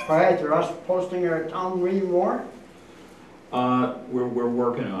prior to us posting our town meeting warrant? We're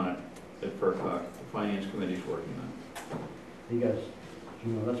working on it at FERCog. The finance committee's working on it. Because,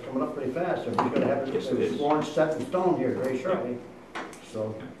 that's coming up pretty fast, so we're gonna have Yes, it the is. warrant set in stone here very shortly.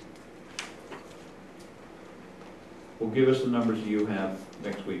 So, Well, give us the numbers you have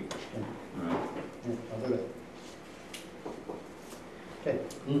next week. Yeah. All right. yeah, I'll do it. Okay,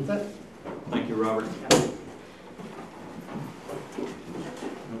 Mm. that's it. Thank you, Robert.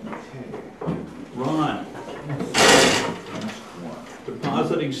 Ron,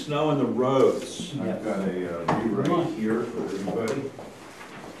 depositing snow in the roads. I've got a rewrite here for everybody.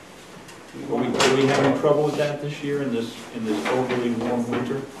 Are we having trouble with that this year in this overly warm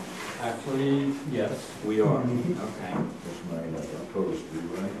winter? Actually, yes. We are, okay. Here's my proposed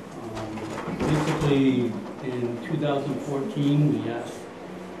rewrite. Basically, in 2014, we asked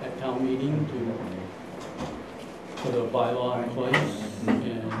at town meeting to put a bylaw in place,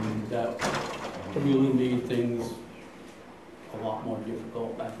 and that really made things a a lot more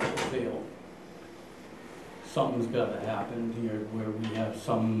difficult after it failed. Something's gotta happen here where we have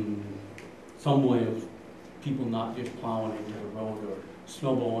some way of people not just plowing into the road or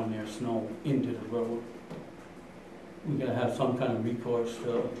snow blowing their snow into the road. We gotta have some kind of recourse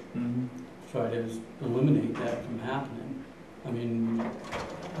to try to eliminate that from happening. I mean,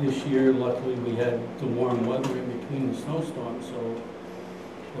 this year luckily we had the warm weather in between the snowstorms, so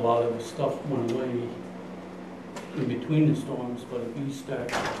a lot of the stuff went away in between the storms, but if we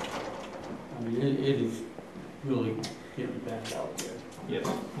start, I mean, it is really getting bad out there. Yes.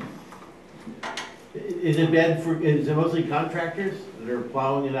 Is it bad for, is it mostly contractors that are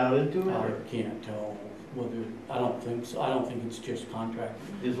plowing it out into it? I or can't tell whether, I don't think so, I don't think it's just contractors.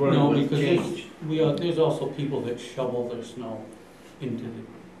 Is one No, of them because changed? there's also people that shovel their snow into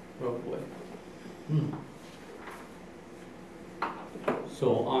the roadway.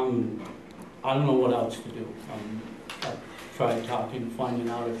 So I don't know what else to do. I tried talking, finding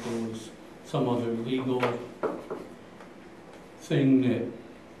out if there was some other legal thing that,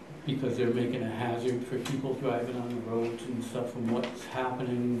 because they're making a hazard for people driving on the roads and stuff and what's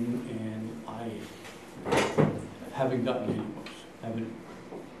happening, and I haven't gotten anywhere.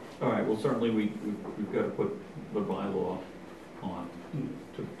 All right, well, certainly we've got to put the bylaw on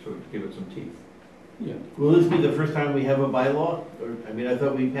to give it some teeth. Yeah, Will this be the first time we have a bylaw? Or, I mean, I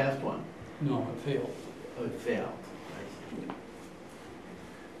thought we passed one. no, it failed. Oh, it failed.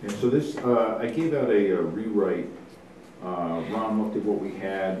 And so this, I gave out a rewrite. Ron looked at what we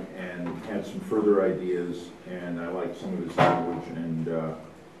had and had some further ideas, and I liked some of his language, and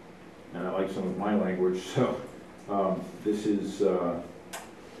I like some of my language, so this is a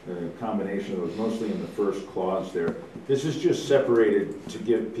combination of those, mostly in the first clause there. This is just separated to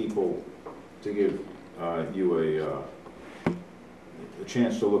give people, to give you a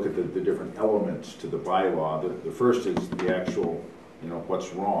chance to look at the different elements to the bylaw. The first is the actual,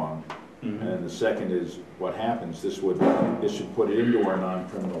 what's wrong, and then the second is what happens. This should put it into our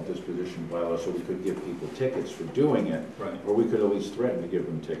non-criminal disposition bylaw, so we could give people tickets for doing it. Right. Or we could at least threaten to give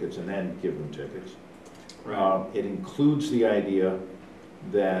them tickets and then give them tickets. Right. It includes the idea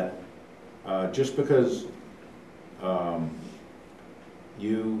that just because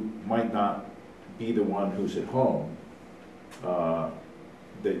you might not be the one who's at home,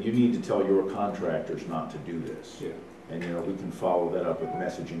 that you need to tell your contractors not to do this. Yeah. And, we can follow that up with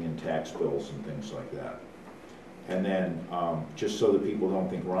messaging in tax bills and things like that. And then, just so that people don't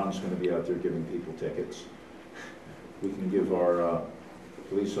think Ron's gonna be out there giving people tickets, we can give our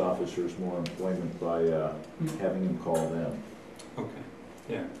police officers more employment by having him call them. Okay,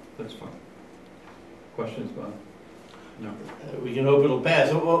 yeah, that's fine. Questions, Bob? No? We can hope it'll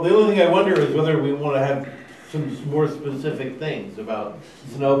pass. Well, the only thing I wonder is whether we want to have some more specific things about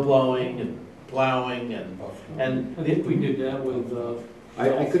snow blowing and plowing and I think we did that with,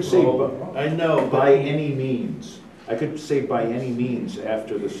 I could say I know, but. by any means. I could say by any means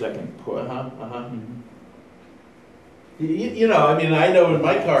after the second put. I mean, I know in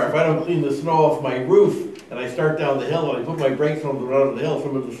my car, if I don't clean the snow off my roof and I start down the hill and I put my brakes on the road of the hill,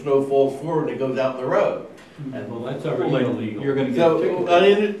 some of the snow falls forward and it goes out in the road. well, that's already Well, then illegal. you're gonna get a So, ticket. I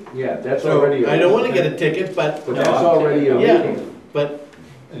mean, Yeah, that's so already. I don't want to get a ticket, but. But that's already illegal. But,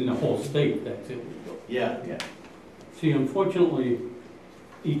 In the whole state, that's illegal. yeah. See, unfortunately,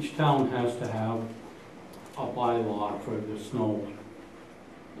 each town has to have a bylaw for the snow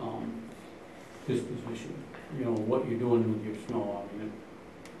disposition. What you're doing with your snow.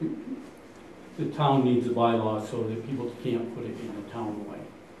 I mean, the town needs a bylaw so that people can't put it in the townway.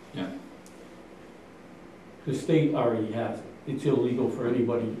 Yeah. The state already has it. It's illegal for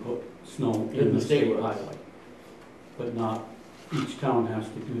anybody to put snow in the state roads. highway. But not, each town has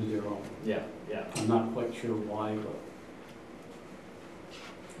to do their own. Yeah. I'm not quite sure why, but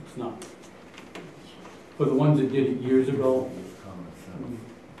it's not. For the ones that did it years ago,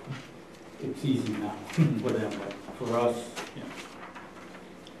 it's easy now for them, but for us,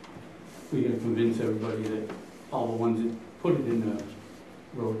 we gotta convince everybody that all the ones that put it in the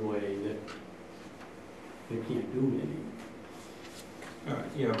roadway, that they can't do it anymore. All right,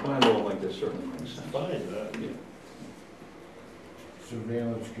 yeah, a bylaw like this certainly makes sense. Fine. Yeah.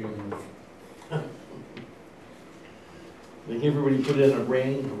 Surveillance cameras. Like everybody put in a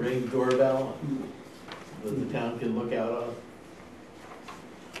ring doorbell that the town can look out on.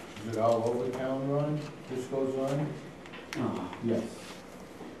 Is it all over town, Ron? This goes on? Yes.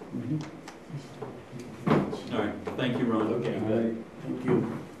 All right, thank you, Ron. Okay, good. Thank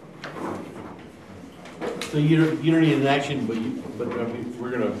you. So you don't need an action, but I mean, we're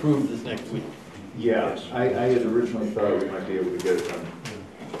gonna approve this next week. Yeah, I had originally thought we might be able to get it done.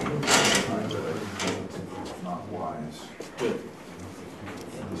 Not wise. Good.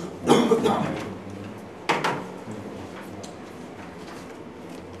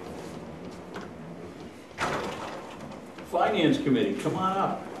 Finance Committee, come on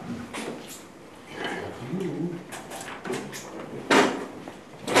up.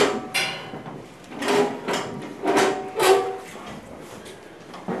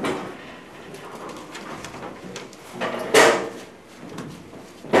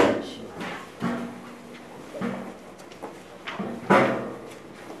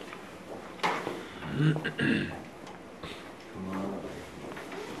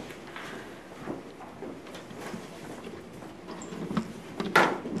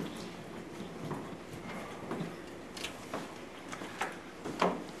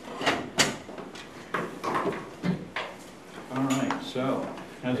 All right, so,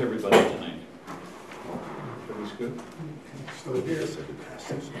 how's everybody tonight? Everybody's good?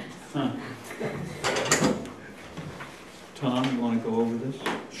 Huh. Tom, you want to go over this?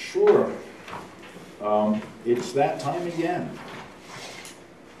 Sure. It's that time again.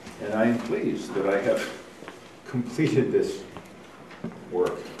 And I am pleased that I have completed this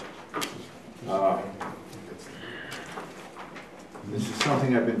work. This is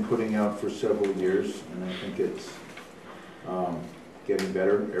something I've been putting out for several years, and I think it's getting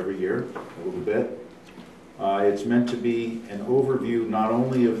better every year, a little bit. It's meant to be an overview not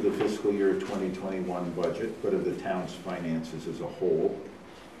only of the fiscal year 2021 budget, but of the town's finances as a whole.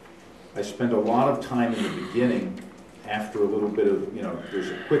 I spend a lot of time in the beginning, after a little bit of, there's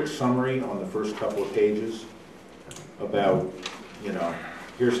a quick summary on the first couple of pages about,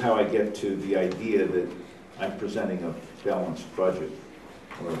 here's how I get to the idea that I'm presenting a balanced budget,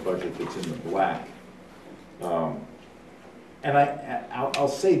 or a budget that's in the black. And I'll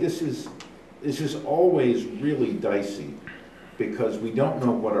say this is always really dicey, because we don't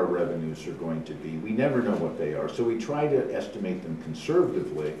know what our revenues are going to be. We never know what they are. So we try to estimate them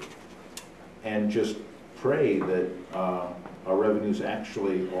conservatively and just pray that our revenues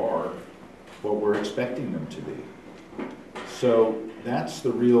actually are what we're expecting them to be. So that's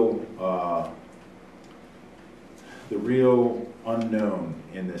the real unknown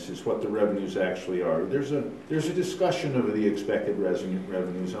in this, is what the revenues actually are. There's a discussion of the expected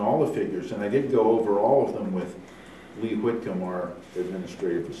revenues and all the figures, and I did go over all of them with Lee Whitcomb, our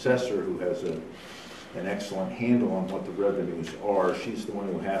administrative assessor, who has an excellent handle on what the revenues are. She's the one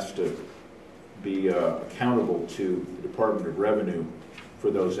who has to be accountable to the Department of Revenue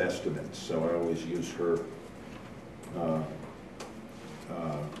for those estimates, so I always use her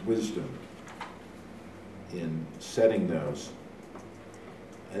wisdom in setting those.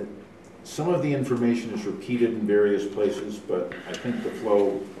 Some of the information is repeated in various places, but I think the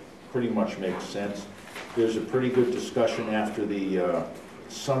flow pretty much makes sense. There's a pretty good discussion after the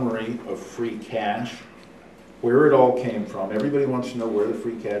summary of free cash, where it all came from. Everybody wants to know where the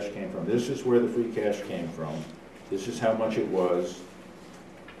free cash came from. This is where the free cash came from. This is how much it was,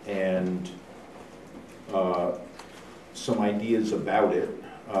 and some ideas about it.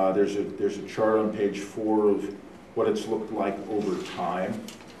 There's a chart on page 4 of what it's looked like over time.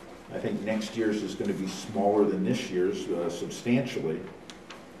 I think next year's is going to be smaller than this year's, substantially.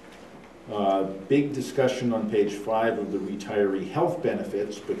 Big discussion on page 5 of the retiree health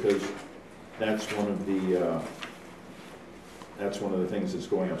benefits, because that's one of the things that's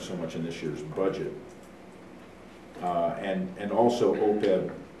going up so much in this year's budget. And also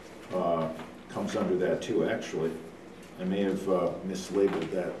OPEB comes under that too, actually. I may have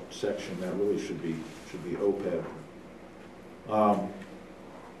mislabeled that section. That really should be OPEB.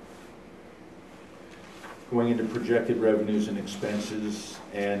 Going into projected revenues and expenses,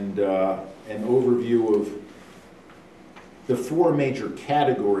 and an overview of the 4 major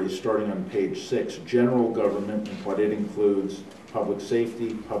categories starting on page 6. General government and what it includes, public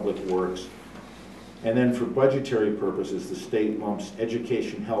safety, public works, and then for budgetary purposes, the state lumps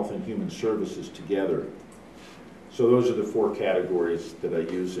education, health, and human services together. So those are the 4 categories that I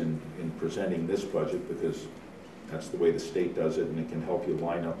use in presenting this budget, because that's the way the state does it, and it can help you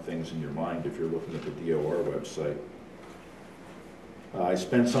line up things in your mind if you're looking at the DOR website. I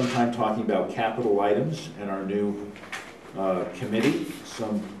spent some time talking about capital items and our new committee,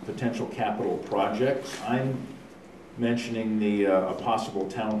 some potential capital projects. I'm mentioning a possible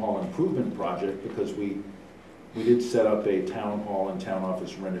town hall improvement project, because we did set up a town hall and town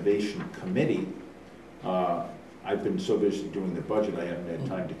office renovation committee. I've been so busy doing the budget, I haven't had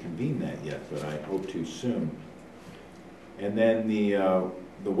time to convene that yet, but I hope to soon. And then the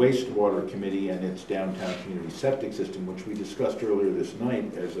wastewater committee and its downtown community septic system, which we discussed earlier this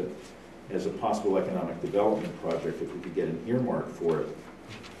night as a possible economic development project, if we could get an earmark for it.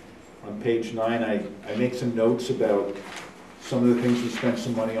 On page 9, I make some notes about some of the things we spent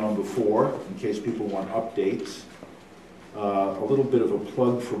some money on before, in case people want updates. A little bit of a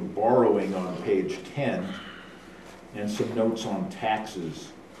plug for borrowing on page 10, and some notes on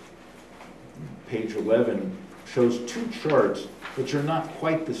taxes. Page 11 shows two charts which are not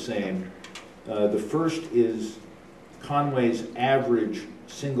quite the same. The first is Conway's average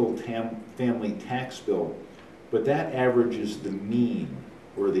single-family tax bill, but that average is the mean,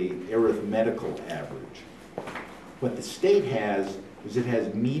 or the arithmetical average. What the state has is it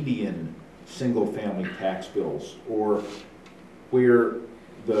has median single-family tax bills, or where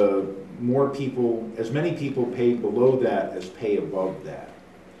the more people, as many people pay below that as pay above that.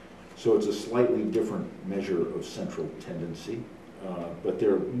 So it's a slightly different measure of central tendency, but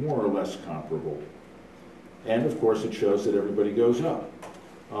they're more or less comparable. And of course, it shows that everybody goes up.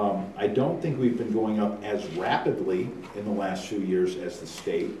 I don't think we've been going up as rapidly in the last few years as the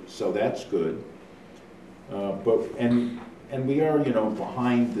state, so that's good. And we are,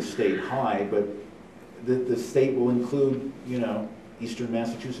 behind the state high, but the state will include, eastern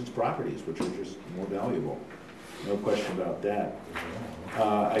Massachusetts properties, which are just more valuable. No question about that.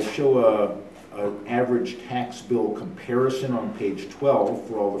 I show an average tax bill comparison on page 12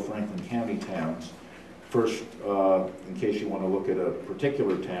 for all the Franklin County towns. First, in case you want to look at a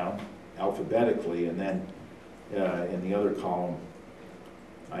particular town alphabetically, and then in the other column,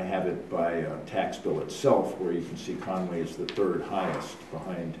 I have it by tax bill itself, where you can see Conway is the third highest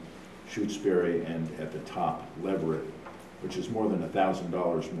behind Shutesbury, and at the top, Leverett, which is more than $1,000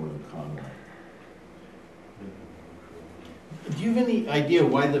 more than Conway. Do you have any idea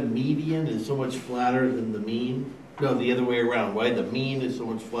why the median is so much flatter than the mean? No, the other way around, why the mean is so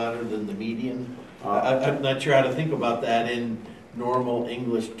much flatter than the median? I'm not sure how to think about that in normal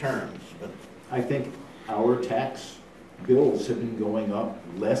English terms, but. I think our tax bills have been going up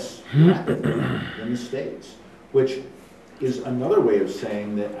less rapidly than the state's, which is another way of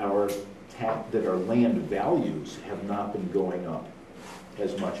saying that our land values have not been going up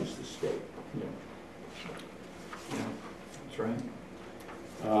as much as the state. Yeah, that's right.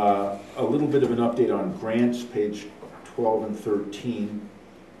 A little bit of an update on grants, page 12 and 13.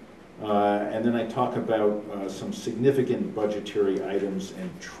 And then I talk about some significant budgetary items and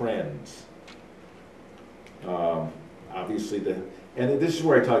trends. Obviously, and this is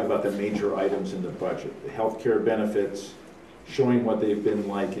where I talk about the major items in the budget. The healthcare benefits, showing what they've been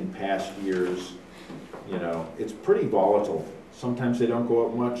like in past years. It's pretty volatile. Sometimes they don't go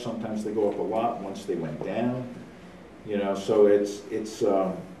up much, sometimes they go up a lot once they went down. So it's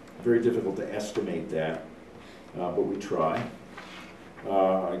very difficult to estimate that, but we try.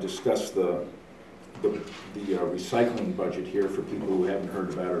 I discussed the recycling budget here for people who haven't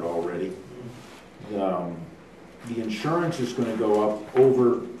heard about it already. The insurance is going to go up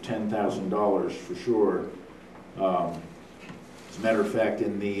over $10,000 for sure. As a matter of fact,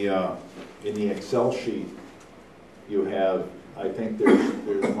 in the Excel sheet, you have, I think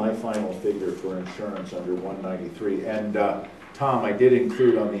there's my final figure for insurance under 193. And Tom, I did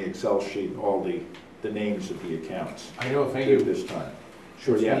include on the Excel sheet all the names of the accounts. I know, thank you. This time.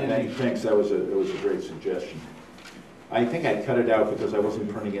 Sure, yeah, thanks, that was a great suggestion. I think I cut it out because I wasn't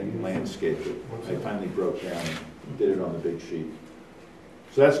printing it in landscape. I finally broke down and did it on the big sheet.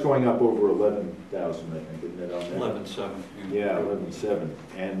 So that's going up over 11,000, I think, isn't it on there? 11.7. Yeah, 11.7.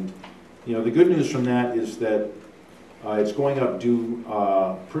 And, the good news from that is that it's going up due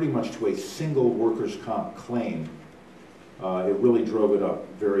pretty much to a single workers' comp claim. It really drove it up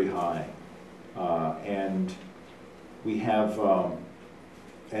very high. And we have,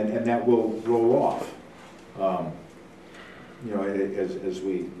 and that will roll off,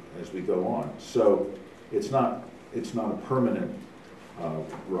 as we go on. So it's not a permanent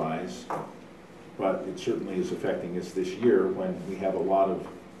rise, but it certainly is affecting us this year when we have a lot of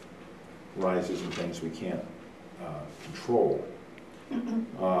rises and things we can't control.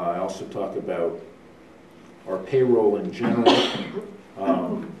 I also talk about our payroll in general.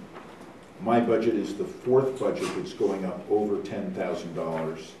 My budget is the fourth budget that's going up over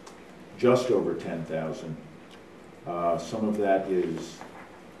 $10,000, just over $10,000. Some of that is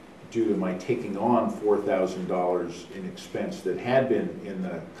due to my taking on $4,000 in expense that had been in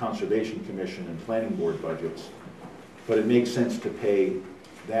the Conservation Commission and Planning Board budgets, but it makes sense to pay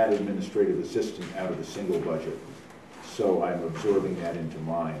that administrative assistant out of the single budget, so I'm absorbing that into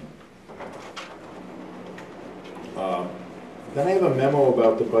mine. Then I have a memo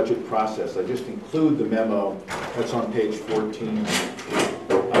about the budget process. I just include the memo, that's on page 14.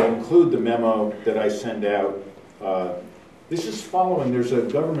 I include the memo that I send out. This is following, there's a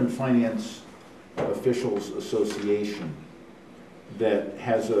Government Finance Officials Association that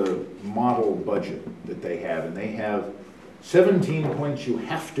has a model budget that they have, and they have 17 points you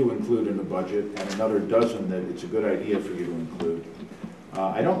have to include in the budget, and another dozen that it's a good idea for you to include.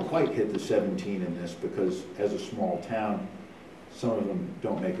 I don't quite hit the 17 in this because as a small town, some of them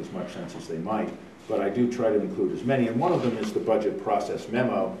don't make as much sense as they might, but I do try to include as many, and one of them is the budget process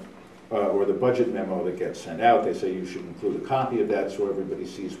memo, or the budget memo that gets sent out. They say you should include a copy of that so everybody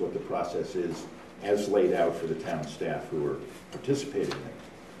sees what the process is as laid out for the town staff who are participating in it.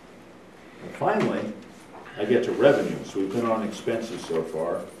 And finally, I get to revenues. We've been on expenses so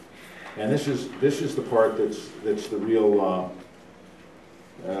far, and this is the part that's the real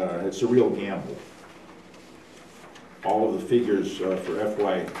it's a real gamble. All of the figures for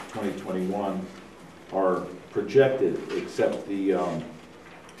FY 2021 are projected, except the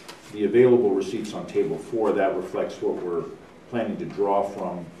available receipts on table 4. That reflects what we're planning to draw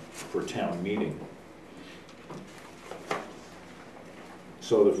from for town meeting.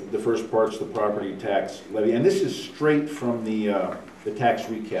 So the first part's the property tax levy, and this is straight from the tax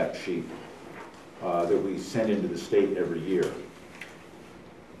recap sheet that we send into the state every year.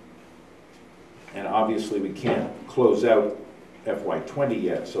 And obviously we can't close out FY20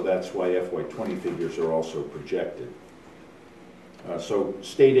 yet, so that's why FY20 figures are also projected. So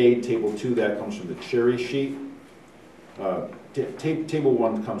state aid, table 2, that comes from the cherry sheet. Table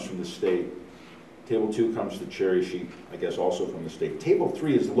 1 comes from the state. Table 2 comes to the cherry sheet, I guess also from the state. Table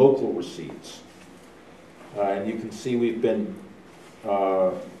 3 is local receipts. And you can see we've been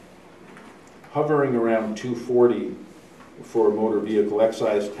hovering around 240 for motor vehicle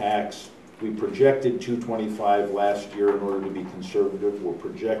excise tax. We projected 225 last year in order to be conservative. We're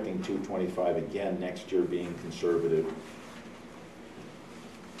projecting 225 again next year, being conservative.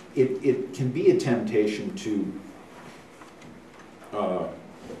 It can be a temptation to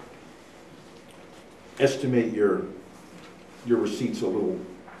estimate your receipts a little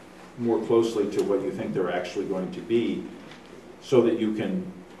more closely to what you think they're actually going to be, so that you can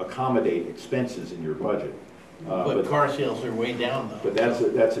accommodate expenses in your budget. But car sales are way down though. But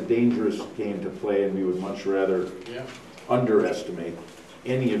that's a dangerous game to play, and we would much rather underestimate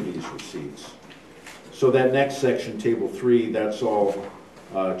any of these receipts. So that next section, table 3, that's all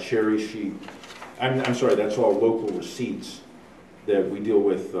cherry sheet. I'm sorry, that's all local receipts that we deal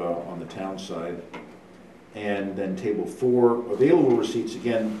with on the town side. And then table 4, available receipts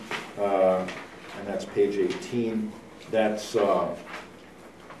again, and that's page 18. That's all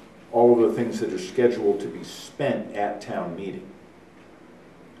of the things that are scheduled to be spent at town meeting.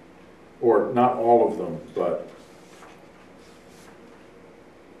 Or not all of them, but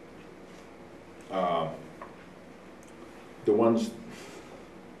the ones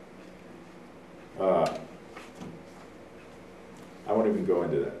I won't even go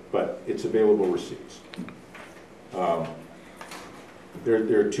into that, but it's available receipts.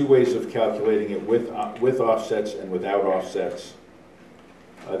 There are 2 ways of calculating it, with offsets and without offsets.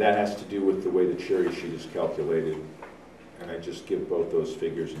 That has to do with the way the cherry sheet is calculated, and I just give both those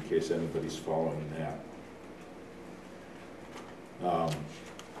figures in case anybody's following that.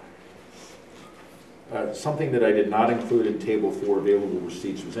 Something that I did not include in table 4, available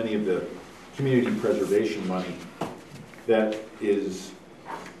receipts, was any of the community preservation money that is,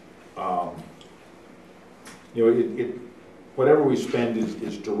 whatever we spend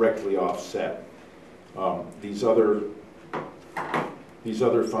is directly offset. These other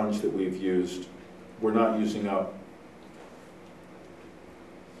funds that we've used, we're not using up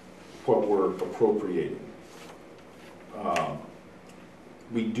what we're appropriating.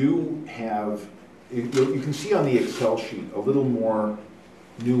 We do have, you can see on the Excel sheet a little more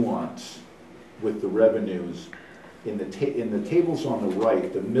nuance with the revenues. In the tables on the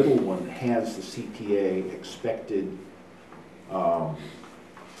right, the middle one has the CPA expected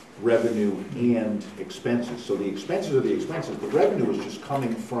revenue and expenses. So the expenses are the expenses. The revenue is just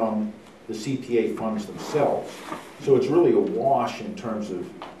coming from the CPA funds themselves. So it's really a wash in terms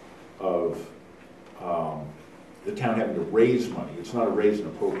of the town having to raise money. It's not a raise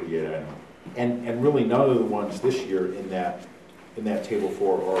and appropriate item. And really none of the ones this year in that table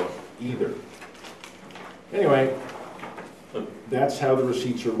 4 are either. Anyway, that's how the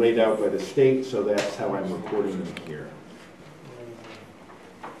receipts are laid out by the state, so that's how I'm recording them here.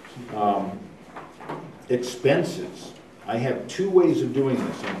 Expenses. I have 2 ways of doing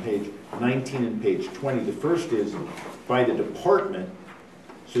this on page 19 and page 20. The first is by the department,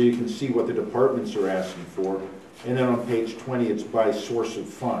 so you can see what the departments are asking for. And then on page 20, it's by source of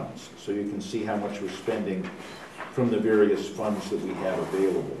funds, so you can see how much we're spending from the various funds that we have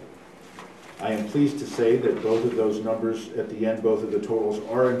available. I am pleased to say that both of those numbers at the end, both of the totals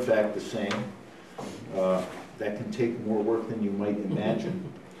are in fact the same. That can take more work than you might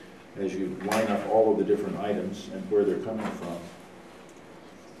imagine. as you line up all of the different items and where they're coming from.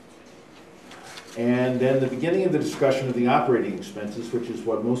 And then the beginning of the discussion of the operating expenses, which is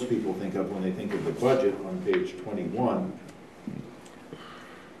what most people think of when they think of the budget on page 21.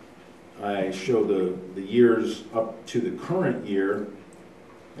 I show the years up to the current year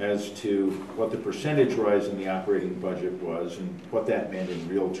as to what the percentage rise in the operating budget was and what that meant in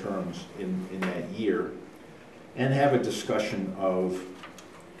real terms in that year, and have a discussion of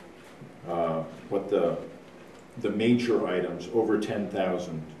what the major items over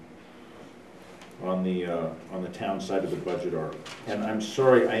 10,000 on the town side of the budget are. And I'm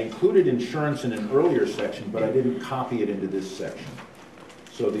sorry, I included insurance in an earlier section, but I didn't copy it into this section.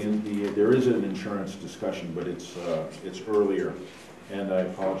 So there is an insurance discussion, but it's earlier, and I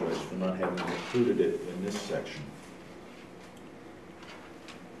apologize for not having included it in this section.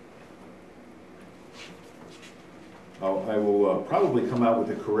 I will probably come out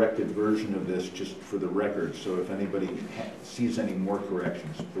with a corrected version of this just for the record, so if anybody sees any more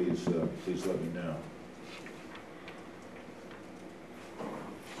corrections, please let me know.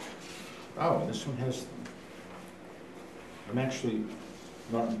 Oh, and this one has, I'm actually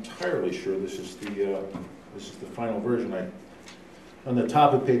not entirely sure this is the final version. On the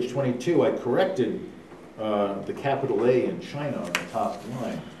top of page 22, I corrected the capital A in China on the top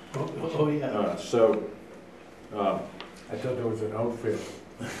line. Oh, yeah. I thought there was an outfit.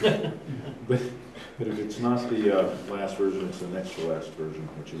 But if it's not the last version, it's the next to last version,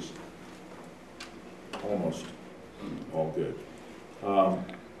 which is almost all good.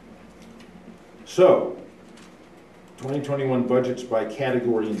 So, 2021 budgets by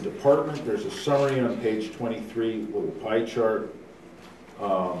category and department. There's a summary on page 23, little pie chart.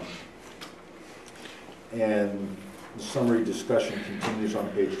 And the summary discussion continues on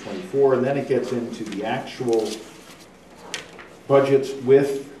page 24, and then it gets into the actual budgets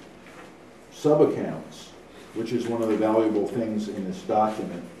with sub-accounts, which is one of the valuable things in this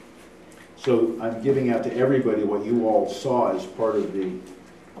document. So I'm giving out to everybody what you all saw as part of the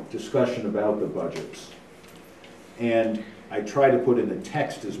discussion about the budgets. And I try to put in the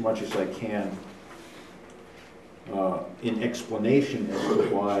text as much as I can in explanation as to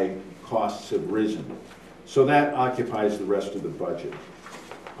why costs have risen. So that occupies the rest of the budget.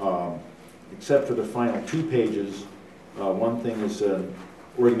 Except for the final 2 pages, one thing is an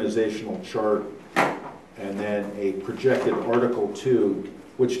organizational chart, and then a projected Article 2,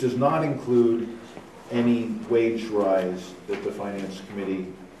 which does not include any wage rise that the Finance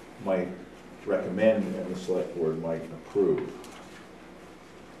Committee might recommend and the Select Board might approve.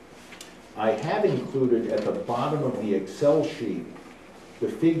 I have included at the bottom of the Excel sheet the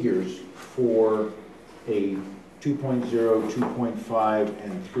figures for a 2.0, 2.5,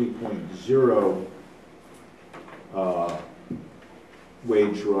 and 3.0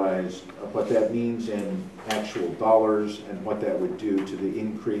 wage rise, what that means in actual dollars and what that would do to the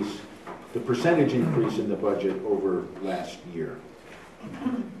increase, the percentage increase in the budget over last year.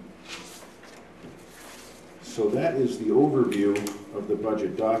 So that is the overview of the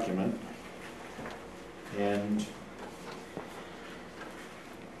budget document. And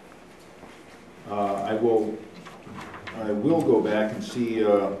I will go back and see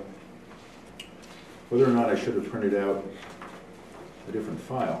whether or not I should have printed out a different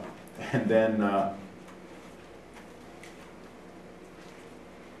file, and then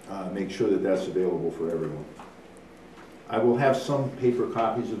make sure that that's available for everyone. I will have some paper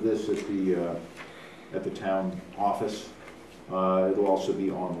copies of this at the town office. It'll also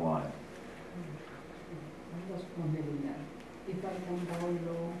be online. I was wondering if I can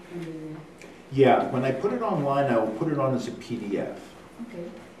download. Yeah, when I put it online, I will put it on as a PDF. Okay.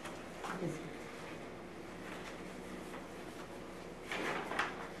 Yes.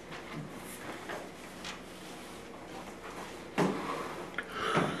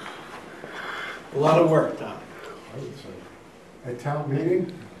 A lot of work, Tom. I would say. At town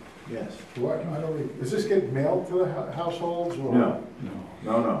meeting, Yes. what, does this get mailed to the households or? No.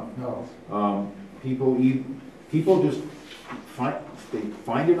 No. People just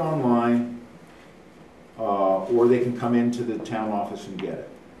find it online, or they can come into the town office and get it.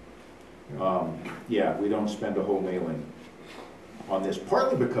 Yeah, we don't spend a whole mailing on this,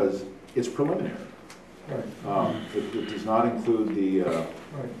 partly because it's preliminary. Right. It does not include the,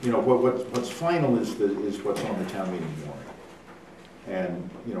 Right. you know, what's final is what's on the town meeting warrant. And,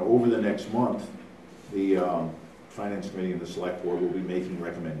 you know, over the next month, the Finance Committee and the Select Board will be making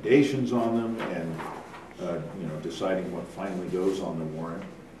recommendations on them and, you know, deciding what finally goes on the warrant.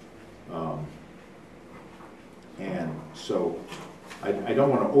 And so I don't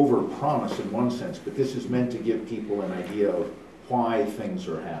want to overpromise in one sense, but this is meant to give people an idea of why things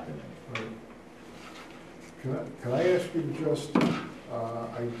are happening. Can I ask you just,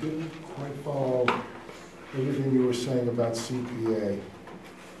 I didn't quite follow everything you were saying about CPA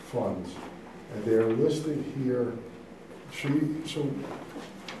funds, and they're listed here. So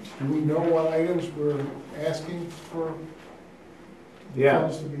do we know what items we're asking for Yeah,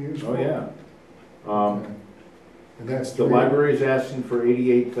 funds to be used for? oh, yeah. Okay. And that's The library's asking for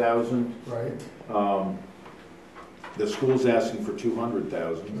 88,000. Right? The school's asking for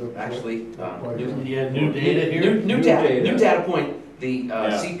 200,000. Okay. Actually, Right. New data here? new data point, the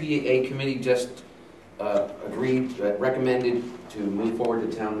Yeah. CPA committee just agreed, recommended to move forward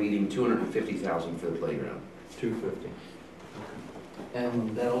to town meeting 250,000 for the playground. 250.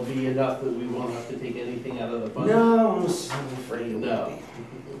 And that'll be enough that we won't have to take anything out of the fund? No, I'm afraid it No.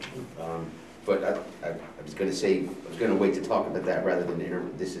 won't be. But I was gonna say, I was gonna wait to talk about that rather than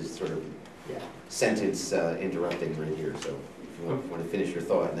this is sort of Yeah. sentence interrupting right here, so if you want to finish your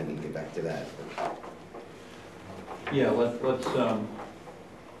thought, and then we can get back to that. Yeah, let's,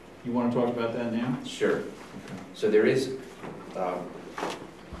 you want to talk about that now? Sure. So there is, I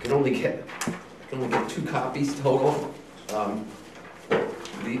can only get 2 copies total.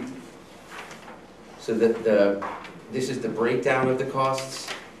 So this is the breakdown of the costs.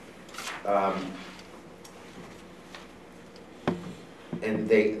 And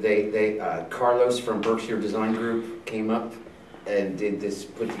Carlos from Berkshire Design Group came up and did this,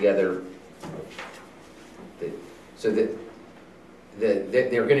 put together, so that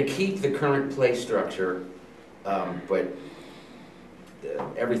they're gonna keep the current play structure, but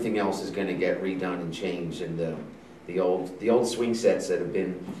everything else is gonna get redone and changed, and the old swing sets that have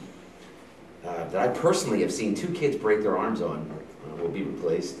been, that I personally have seen 2 kids break their arms on, will be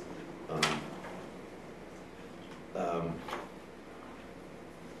replaced.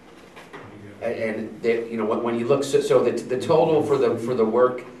 And they, you know, when you look, so the total for the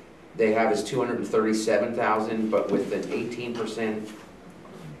work they have is 237,000, but with an 18%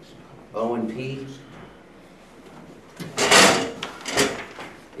 O&P.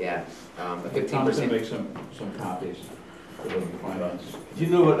 Yeah, a Tom's 15%. gonna make some copies for the finance. Do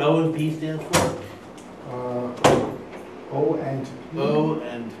you know what O and P stands for? O and P. O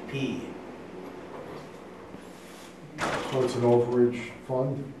and P. So it's an overage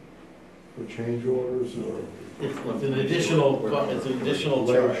fund for change orders or It's an additional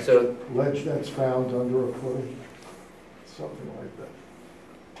charge. So ledge that's found under a footing, something like that.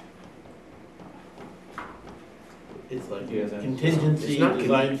 It's like Yeah, that's- contingency, It's not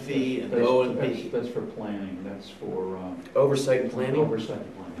design fee, and O and P. That's for planning, that's for, oversight and planning, oversight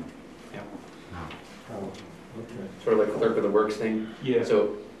planning. Oh, okay. sort of like clerk of the works thing. Yeah.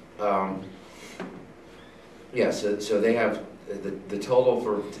 So, yeah, so they have, the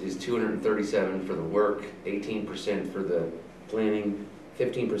total is 237 for the work, 18% for the planning,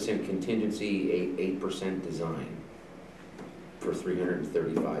 15% contingency, 8% design, for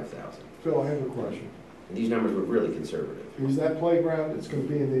 335,000. Phil, I have a question. And these numbers were really conservative. Is that playground, it's gonna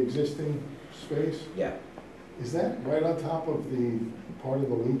be in the existing space? Yeah. Is that right on top of the part of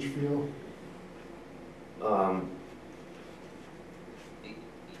the leach field?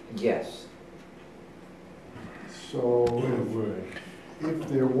 Yes. So if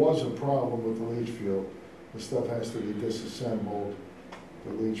there was a problem with the leach field, the stuff has to be disassembled,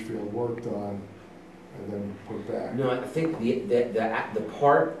 the leach field worked on, and then put back. No, I think the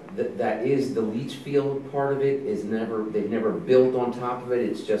part that is the leach field part of it is they've never built on top of it,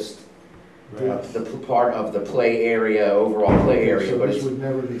 it's just the part of the play area, overall play area, So but this it's, would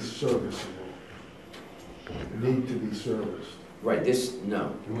never be serviceable, need to be serviced. right, this,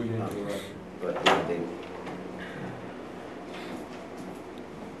 no. But yeah, they,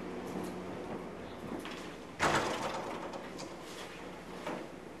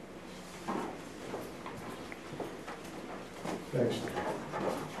 Thanks.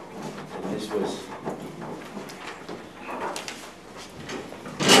 and this was,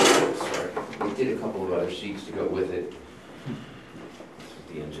 sorry, we did a couple of other sheets to go with it.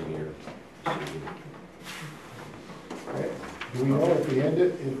 The engineer. Do we know at the end,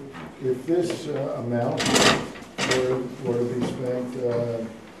 if this amount were to be spent,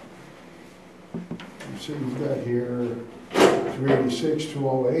 you see you've got here 386,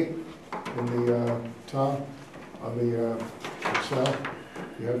 208 in the, Tom, on the Excel,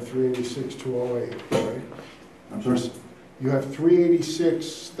 you have 386, 208, right? I'm sorry? You have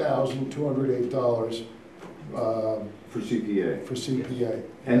 $386,208 For CPA. for CPA.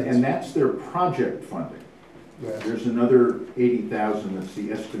 And that's their project funding. Yes. There's another 80,000 that's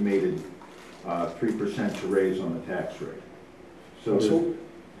the estimated 3% to raise on the tax rate. So So,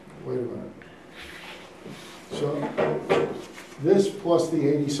 wait a minute. So, This plus the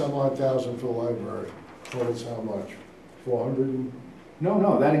 80-some-odd thousand for the library, totals how much? 400 and,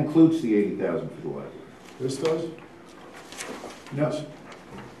 No, that includes the 80,000 for the library. this does? No,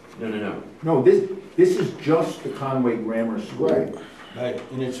 No. no, this is just the Conway Grammar School. Right, Right,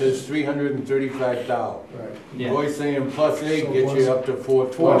 and it says $335,000. right. Boy saying plus 8 So gets what's- you up to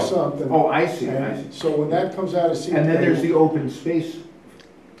 420. Four something. Oh, I see. And so when that comes out of CPA. And then there's the open space.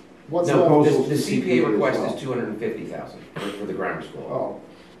 What's No, left? proposals the to CPA CPA as request well. is 250,000 for the grammar school. Oh,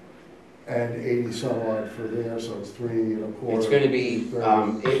 and 80-some-odd for there, so it's 3 and a quarter. It's gonna be,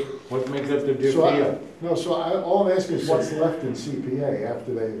 What makes up the So I, difference? no, so I, all I'm asking is what's left in CPA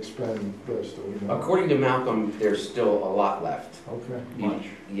after they expend this, do we know? according to Malcolm, there's still a lot left. Okay. Much.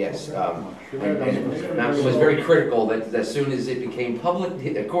 Yes, Okay. and Malcolm was very critical that as soon as it became public,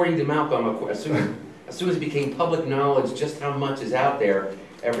 according to Malcolm, as soon as it became public knowledge just how much is out there,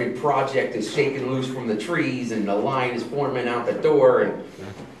 every project is shaken loose from the trees and the line is forming out the door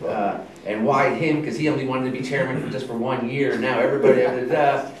and why him, because he only wanted to be chairman just for 1 year, now everybody,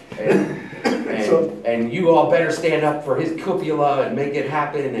 and you all better stand up for his cupola and make it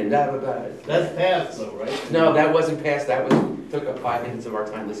happen and blah, blah, blah. That's passed though, right? No, that wasn't passed, took up 5 minutes of our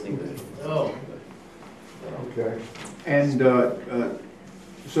time listening to it. Oh. Okay. And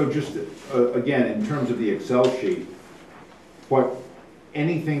so just, again, in terms of the Excel sheet,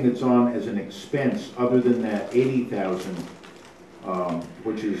 anything that's on as an expense other than that 80,000,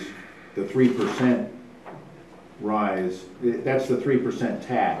 which is the 3% rise, that's the 3%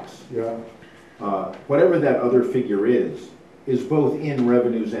 tax. Yeah, Whatever that other figure is both in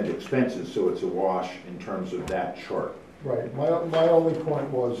revenues and expenses, so it's a wash in terms of that chart. right. My only point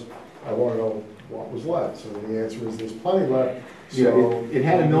was, I want to know what was left. So the answer is there's plenty left. Yeah, So it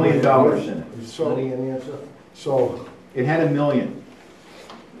had $1 million in it. So, in the answer? so, It had $1 million.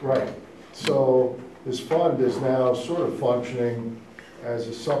 right. So this fund is now sort of functioning as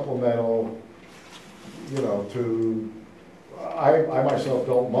a supplemental, to, I myself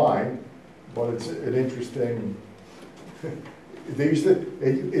don't mind, but it's an interesting,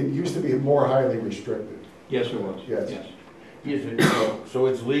 it used to be more highly restricted. Yes, it was. Yes. So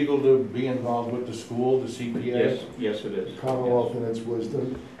it's legal to be involved with the school, the CPA? Yes, it is. Commonwealth in its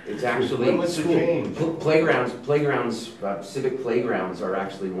wisdom. It's actually, What's the change? playgrounds, civic playgrounds are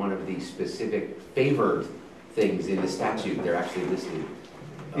actually one of the specific favored things in the statute, they're actually listed.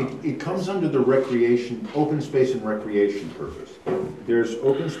 It comes under the recreation, open space and recreation purpose. There's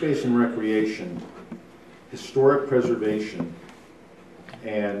open space and recreation, historic preservation,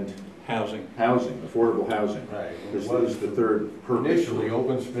 and Housing. housing, affordable housing. Right. This is the third purpose. Initially,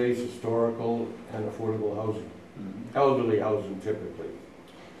 open space, historical, and affordable housing. Mhm. Elderly housing typically.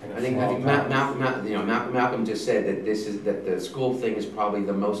 And I think small towns. Malcolm just said that the school thing is probably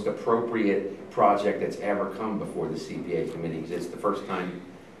the most appropriate project that's ever come before the CPA committee, because it's the first time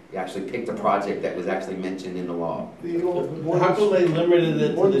you actually picked a project that was actually mentioned in the law. The old- How come they limited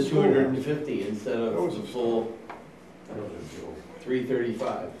it to What the is school? 250 instead That was of the full That was a joke.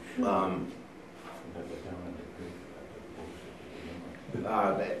 335? Um,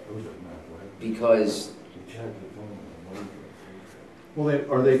 because Well,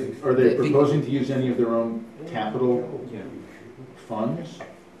 are they proposing to use any of their own capital Yeah. funds?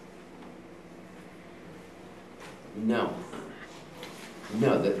 No.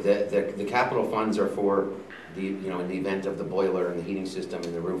 No, the capital funds are for in the event of the boiler and the heating system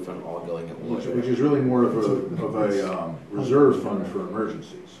and the roof and all going at once. Which is really more of a reserve fund for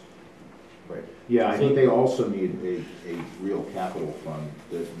emergencies. Right. Yeah, I think they also need a real capital fund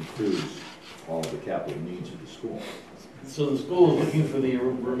that includes all the capital needs of the school. So the school is looking for the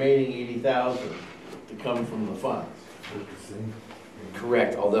remaining 80,000 to come from the funds.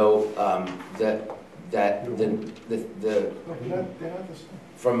 Correct, although,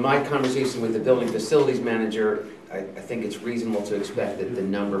 from my conversation with the building facilities manager, I think it's reasonable to expect that the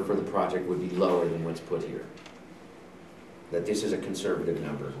number for the project would be lower than what's put here. That this is a conservative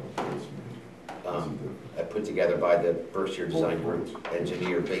number. Put together by the first year design group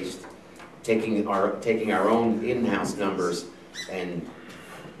engineer taking our own in-house numbers and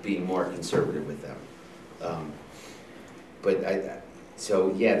being more conservative with them.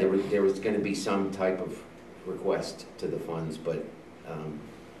 So yeah, there was gonna be some type of request to the funds, but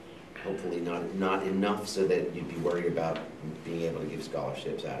hopefully not enough so that you'd be worried about being able to give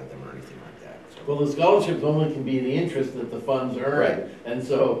scholarships out of them or anything like that. So- Well, the scholarships only can be the interest that the funds earn. Right. And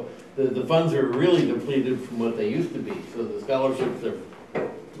so the funds are really depleted from what they used to be. So the scholarships have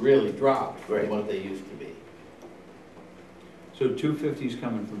really dropped Right. from what they used to be. So 250 is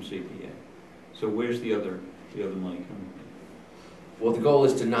coming from CPA. So where's the other money coming from? Well, the goal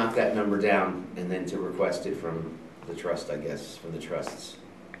is to knock that number down and then to request it from the trust, I guess, from the trusts,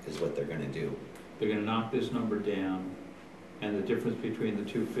 is what they're gonna do. They're gonna knock this number down, and the difference between the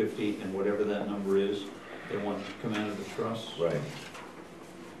 250 and whatever that number is, they want to come out of the trust. Right.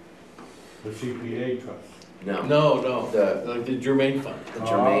 The CPA trust. No, No, The- like the Germain Fund. the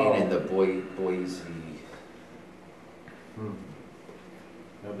Jermaine and the Boise.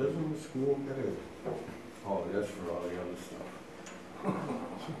 Now, doesn't the school get a, oh, that's for all the other stuff.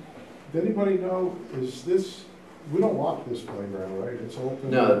 Does anybody know, is this, we don't lock this playground, right? It's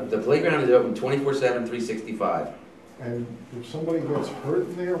open? No, the playground is open 24/7, 365. And if somebody gets hurt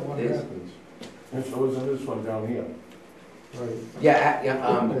in there, what Yes. happens? And so isn't this one down here? Right, Yeah,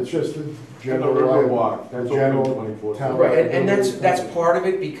 it's just a And the general Riverwalk, that's general open 24/7. town- right, and that's part of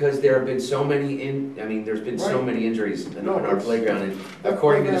it, because there have been so many there's been so Right. many injuries in No, our it's- playground, and that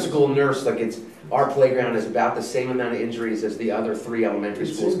according to the playground is- school nurse, like our playground is about the same amount of injuries as the other 3 elementary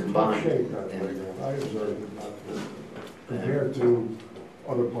It's schools in tough combined. shape, that And- playground. I observed it not to, compared to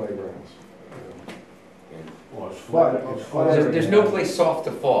other playgrounds. Well, it's But flat, it's it's flat. There's no place soft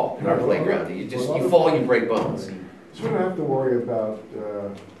to fall in our No, playground, you but other- fall, you break bones. So we don't have to worry about,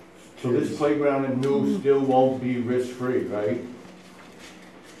 So this kids. playground in New still won't be risk-free, right?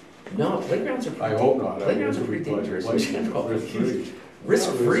 No, playgrounds are I pretty, hope not. I mean, playgrounds this are would be pretty dangerous in like general. risk-free.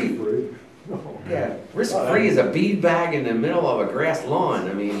 Risk-free, No. yeah, risk-free is a bead bag in the middle of a grass lawn,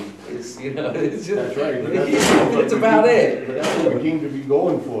 I mean, it's, it's just. That's right, but that's. That's about it. But that's what we seem to be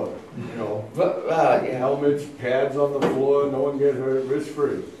going for, you know? But, yeah, Helmets, pads on the floor, no one get hurt,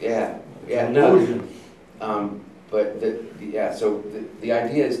 risk-free. yeah, no. Illusion. But so the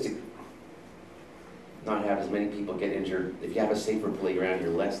idea is to not have as many people get injured. If you have a safer playground,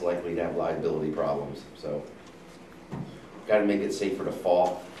 you're less likely to have liability problems, so. Gotta make it safer to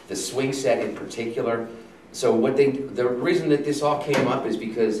fall. The swing set in particular, so the reason that this all came up is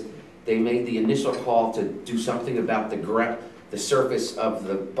because they made the initial call to do something about the surface of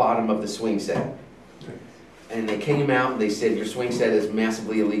the bottom of the swing set. And they came out and they said, your swing set is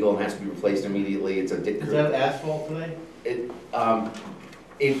massively illegal and has to be replaced immediately. It's a Is that asphalt today?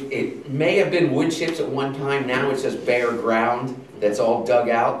 It may have been wood chips at one time, now it's just bare ground that's all dug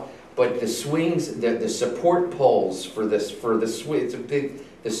out. But the swings, the support poles for the swing,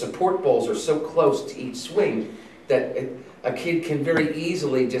 the support poles are so close to each swing that a kid can very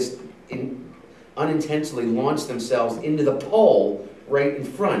easily just unintentionally launch themselves into the pole right in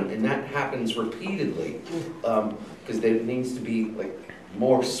front, and that happens repeatedly. Because there needs to be like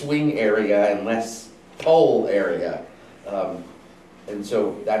more swing area and less pole area. And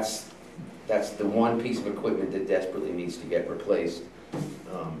so that's the one piece of equipment that desperately needs to get replaced.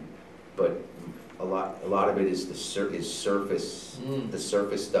 But a lot of it is surface, the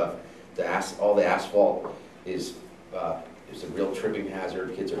surface stuff. All the asphalt is a real tripping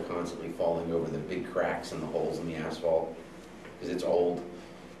hazard. Kids are constantly falling over the big cracks and the holes in the asphalt because it's old,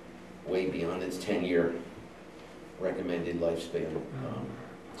 way beyond its 10-year recommended lifespan.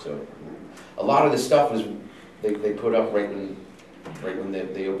 So a lot of the stuff was they put up right when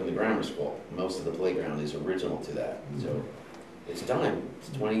they opened the grammar school. Most of the playground is original to that. So it's time. It's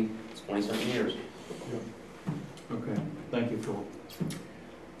 20-something years. Okay, thank you, Phil.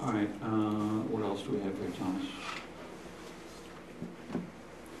 All right, what else do we have here, Thomas?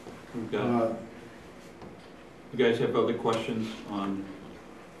 We've got, you guys have other questions on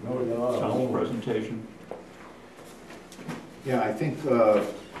No, we got a lot of Tom's homework. presentation? Yeah, I think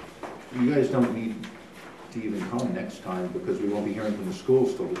you guys don't need to even come next time because we won't be hearing from the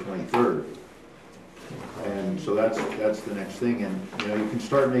schools till the 23rd. And so that's the next thing, and you can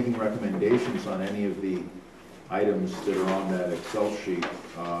start making recommendations on any of the items that are on that Excel sheet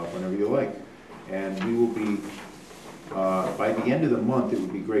whenever you like. And we will be, by the end of the month, it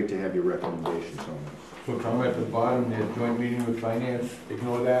would be great to have your recommendations on this. So come at the bottom, there's joint meeting with finance,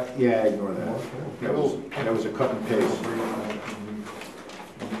 ignore that. Yeah, ignore that. That was a cut and paste.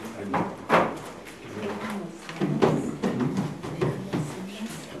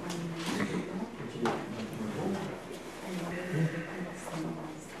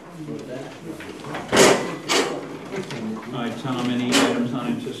 All right, Tom, any items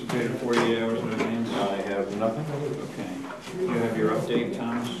unanticipated 48 hours in advance? I have nothing. Okay. Do you have your update,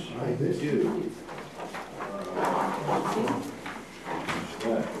 Thomas? I do.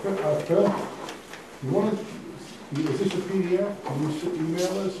 Phil, you want to, is this a PDF? Can you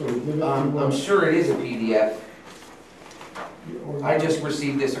email us or give it to I'm sure it is a PDF. or- I just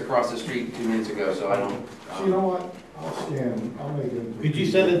received this across the street 2 minutes ago, so I don't. So you know what? I'll scan, I'll make it. Could you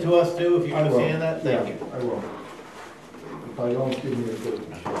send it to us too, if you're I gonna will. scan that? Thank you. I will. If I don't, give me a good.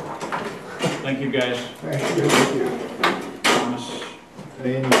 Thank you, guys. Thank you. Thomas,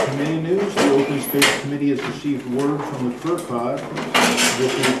 In committee news, the Open Space Committee has received word from the FERCog.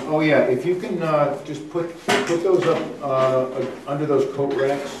 Oh yeah, if you can just put those up under those coat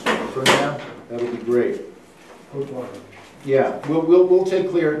racks for now, that'll be great. Yeah, we'll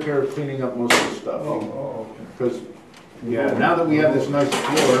take care of cleaning up most of the stuff. Oh, okay. Because, yeah, now that we have this nice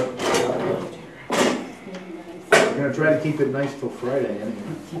floor, we're gonna try to keep it nice till Friday anyway.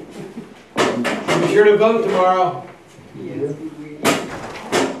 Be sure to vote tomorrow.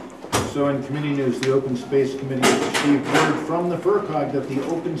 So in committee news, the Open Space Committee has received word from the FERCog that the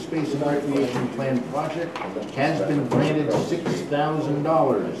Open Space and Recreation Plan project has been granted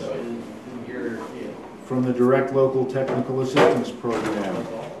 $6,000 from the Direct Local Technical Assistance Program,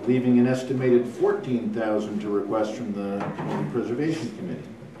 leaving an estimated $14,000 to request from the Community Preservation Committee.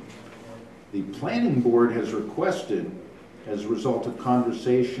 The Planning Board has requested, as a result of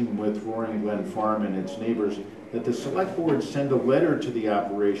conversation with Roaring Glen Farm and its neighbors, that the Select Board send a letter to the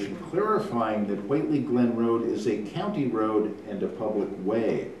operation clarifying that Whately Glen Road is a county road and a public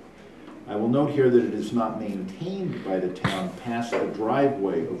way. I will note here that it is not maintained by the town past the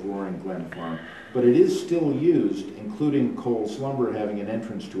driveway of Roaring Glen Farm, but it is still used, including Cole's Lumber having an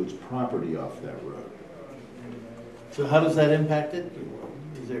entrance to its property off that road. So how does that impact it?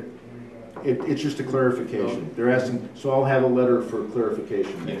 Is there? It's just a clarification. They're asking, so I'll have a letter for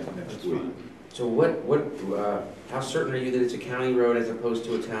clarification next week. So how certain are you that it's a county road as opposed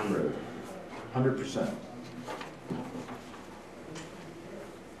to a town road? 100%.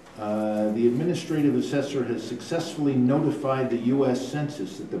 The administrative assessor has successfully notified the U.S.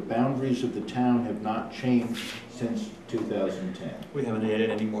 Census that the boundaries of the town have not changed since 2010. We haven't added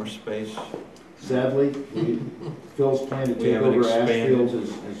any more space. Sadly, Phil's plan to We take haven't over expanded.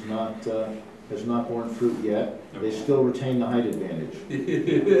 Ashfield has not borne fruit yet. They still retain the height advantage.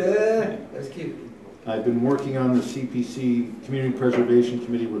 That's cute. I've been working on the CPC, Community Preservation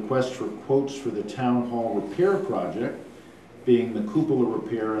Committee request for quotes for the town hall repair project, being the cupola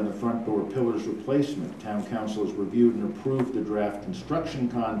repair and the front door pillars replacement. Town council has reviewed and approved the draft construction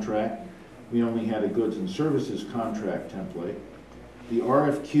contract. We only had a goods and services contract template. The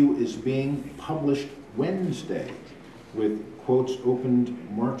RFQ is being published Wednesday with quotes opened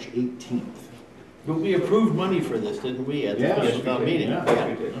March 18th. But we approved money for this, didn't we, at the Yeah, special town meeting? Yeah.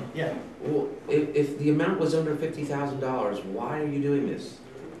 We did. Yeah. Well, if the amount was under $50,000, why are you doing this?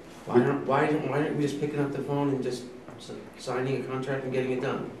 Why aren't we just picking up the phone and just signing a contract and getting it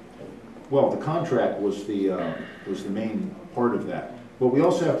done? Well, the contract was the main part of that. But we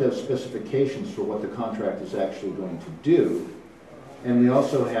also have to have specifications for what the contract is actually going to do. And we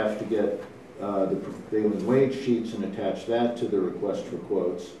also have to get the prevailing wage sheets and attach that to the request for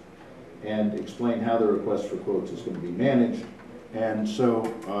quotes and explain how the request for quotes is going to be managed. And so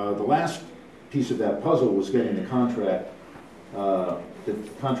the last piece of that puzzle was getting the contract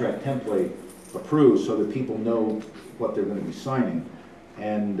template approved so that people know what they're going to be signing.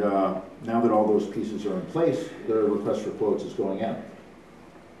 And now that all those pieces are in place, the request for quotes is going out.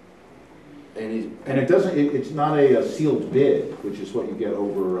 And it's not a sealed bid, which is what you get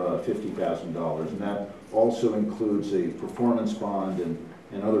over $50,000, and that also includes a performance bond and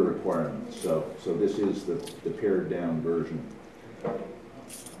other requirements. So this is the pared down version.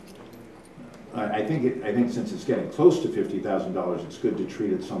 I think since it's getting close to $50,000, it's good to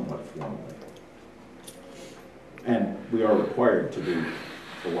treat it somewhat formally. And we are required to do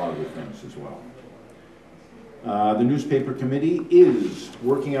a lot of the things as well. The newspaper committee is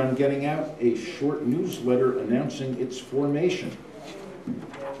working on getting out a short newsletter announcing its formation.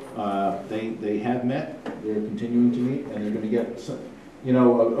 They have met, they're continuing to meet, and they're going to get some,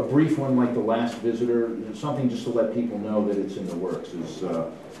 a brief one like the last visitor, something just to let people know that it's in the works.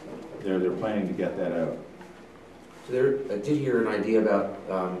 They're planning to get that out. so I did hear an idea about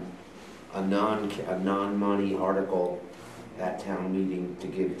a non-money article at town meeting to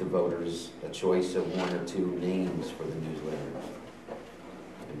give the voters a choice of one or two names for the newsletter.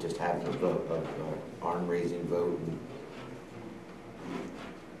 And just have a vote, an arm-raising vote. And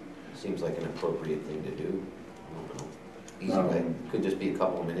seems like an appropriate thing to do. I don't know. Easy way. Could just be a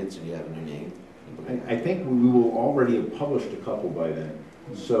couple of minutes and you have a new name. I think we will already have published a couple by then.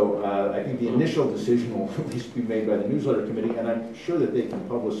 So I think the initial decision will at least be made by the newsletter committee, and I'm sure that they can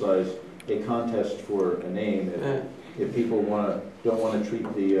publicize a contest for a name if people don't want to treat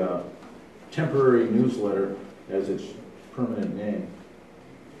the temporary newsletter as its permanent name.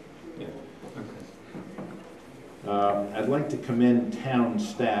 Yeah, okay. I'd like to commend town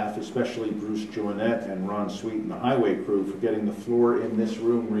staff, especially Bruce Joannette and Ron Sweet and the highway crew, for getting the floor in this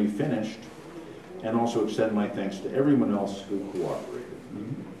room refinished, and also extend my thanks to everyone else who cooperated.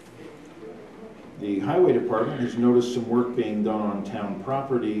 The highway department has noticed some work being done on town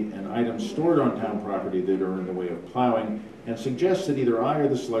property and items stored on town property that are in the way of plowing, and suggests that either I or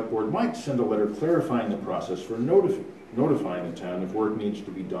the select board might send a letter clarifying the process for notifying the town if work needs to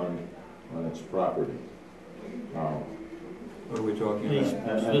be done on its property. What are we talking Any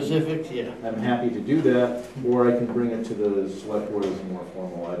about? specifics? Yeah. I'm happy to do that, or I can bring it to the select board as a more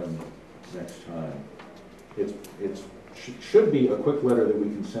formal item next time. Should be a quick letter that we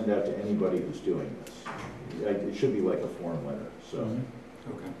can send out to anybody who's doing this. It should be like a form letter, so.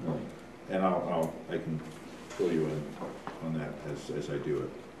 Okay. And I can fill you in on that as I do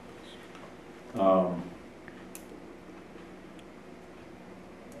it.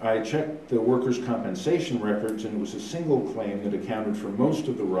 I checked the workers' compensation records, and it was a single claim that accounted for most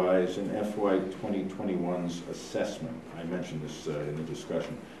of the rise in FY 2021's assessment. I mentioned this in the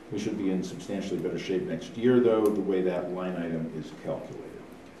discussion. We should be in substantially better shape next year, though, the way that line item is calculated.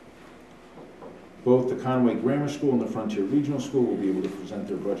 Both the Conway Grammar School and the Frontier Regional School will be able to present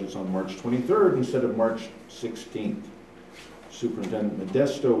their budgets on March 23rd instead of March 16th. Superintendent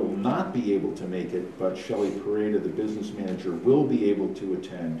Modesto will not be able to make it, but Shelley Pareda, the business manager, will be able to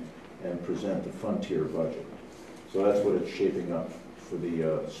attend and present the Frontier budget. So that's what it's shaping up for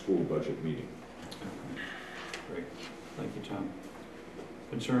the school budget meeting. Okay. Great. Thank you, Tom.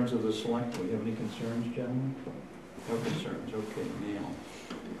 Concerns of the select, do we have any concerns, gentlemen? No concerns, okay, now.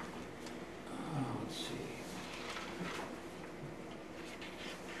 Let's see.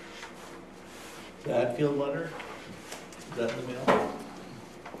 The Hatfield letter? Is that in the mail?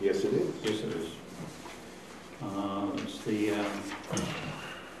 Yes, it is. Yes, it is. It's the,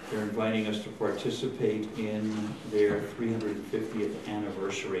 they're inviting us to participate in their 350th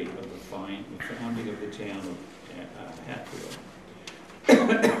anniversary of the founding of the town of Hatfield.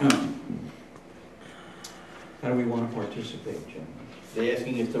 How do we want to participate, gentlemen? They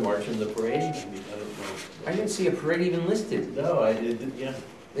asking us to march in the parade? I mean, I don't know. I didn't see a parade even listed. No, I didn't, yeah.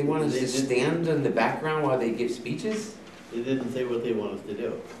 They want us They to did- stand in the background while they give speeches? They didn't say what they want us to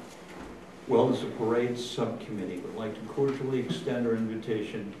do. Well, as a parade subcommittee, would like to cordially extend our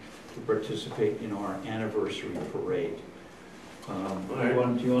invitation to participate in our anniversary parade. Do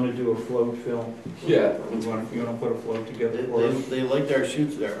you want to do a float, Phil? Yeah. You want to put a float together They, for us? they liked our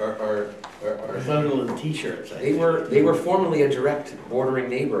shoots, our Sunderland t-shirts. I They were formerly a direct bordering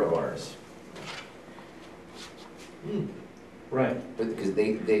neighbor of ours. Right. But because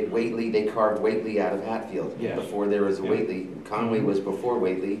they carved Whately out of Hatfield. Yes. Before there was a Yeah. Whately. Conway was before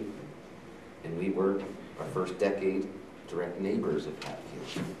Whately, and we were our first decade direct neighbors of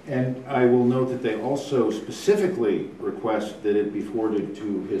Hatfield. And I will note that they also specifically request that it be forwarded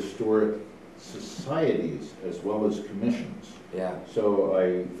to historic societies as well as commissions. Yeah. So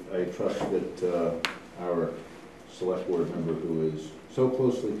I trust that our select board member, who is so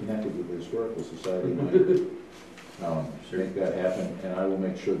closely connected with the Historical Society, might make that happen, and I will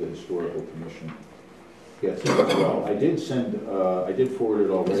make sure the Historical Commission gets it as well. I did forward it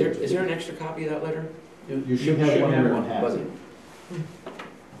already. Is there an extra copy of that letter? You should have one in your Was packet.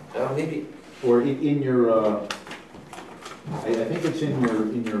 it? Maybe. Or in your, I think it's in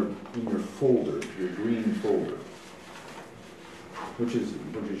your folder, your green folder, which is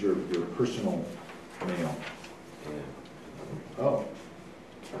your personal mail. Yeah. Oh,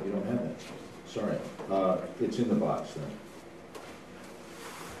 you don't have that. Sorry. It's in the box then.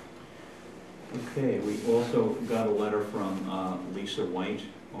 Okay, we also got a letter from Lisa White,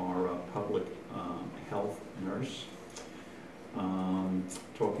 our public health nurse,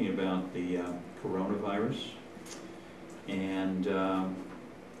 talking about the coronavirus. And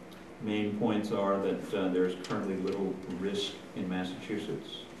main points are that there's currently little risk in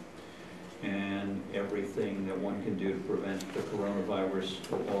Massachusetts, and everything that one can do to prevent the coronavirus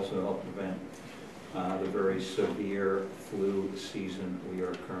will also help prevent the very severe flu season we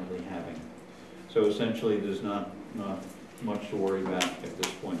are currently having. So essentially, there's not much to worry about at this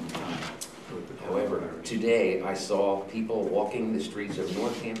point in time with the However, coronavirus. today I saw people walking the streets of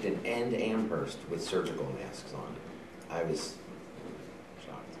Northampton and Amherst with surgical masks on. I was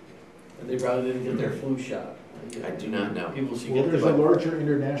shocked. And they probably didn't get their flu shot. I do not know. People should Well, get there's the. a larger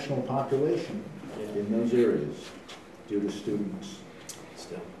international population Yeah. in those areas due to students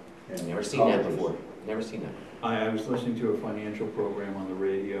Still, and never seen that colleges. before. Never seen that. I was listening to a financial program on the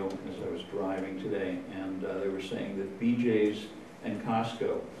radio as I was driving today, and they were saying that BJ's and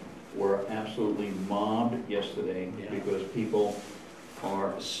Costco were absolutely mobbed yesterday Yeah. because people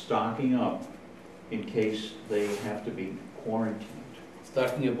are stocking up in case they have to be quarantined.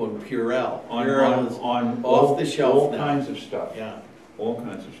 Stocking up on Purell. On Purell is, off off the shelf all now. kinds of stuff. yeah. All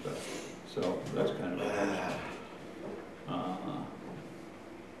kinds of stuff. So that's kind of a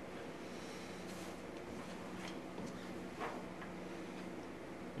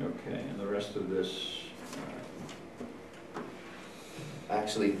Okay, and the rest of this,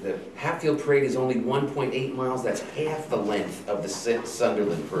 Actually, the Hatfield Parade is only 1.8 miles, that's half the length of the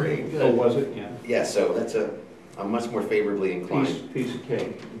Sunderland Parade. oh, was it? Yeah. Yeah, so that's I'm much more favorably inclined. Piece of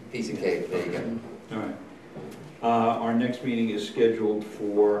cake. Piece of cake, there you go. All right. Our next meeting is scheduled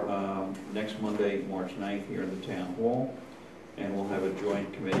for next Monday, March 9th, here in the town hall. And we'll have a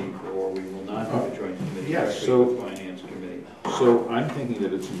joint committee, or we will not have a joint committee, Yes, actually, so- the finance committee. So I'm thinking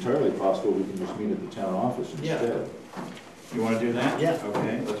that it's entirely possible we can just meet at the town office Yeah. instead. You want to do that? Yeah.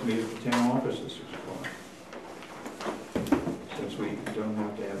 Okay, let's meet at the town office at 6 o'clock. Since we don't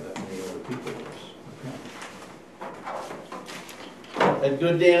have to have that many other people with us. That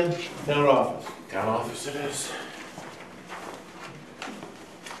good, Dan? Town office. Town office it is.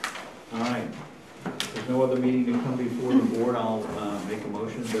 All right. If there's no other meeting to come before the board, I'll make a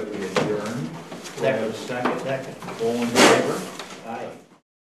motion that we adjourn. Do I have a second? Second. All in favor? Aye.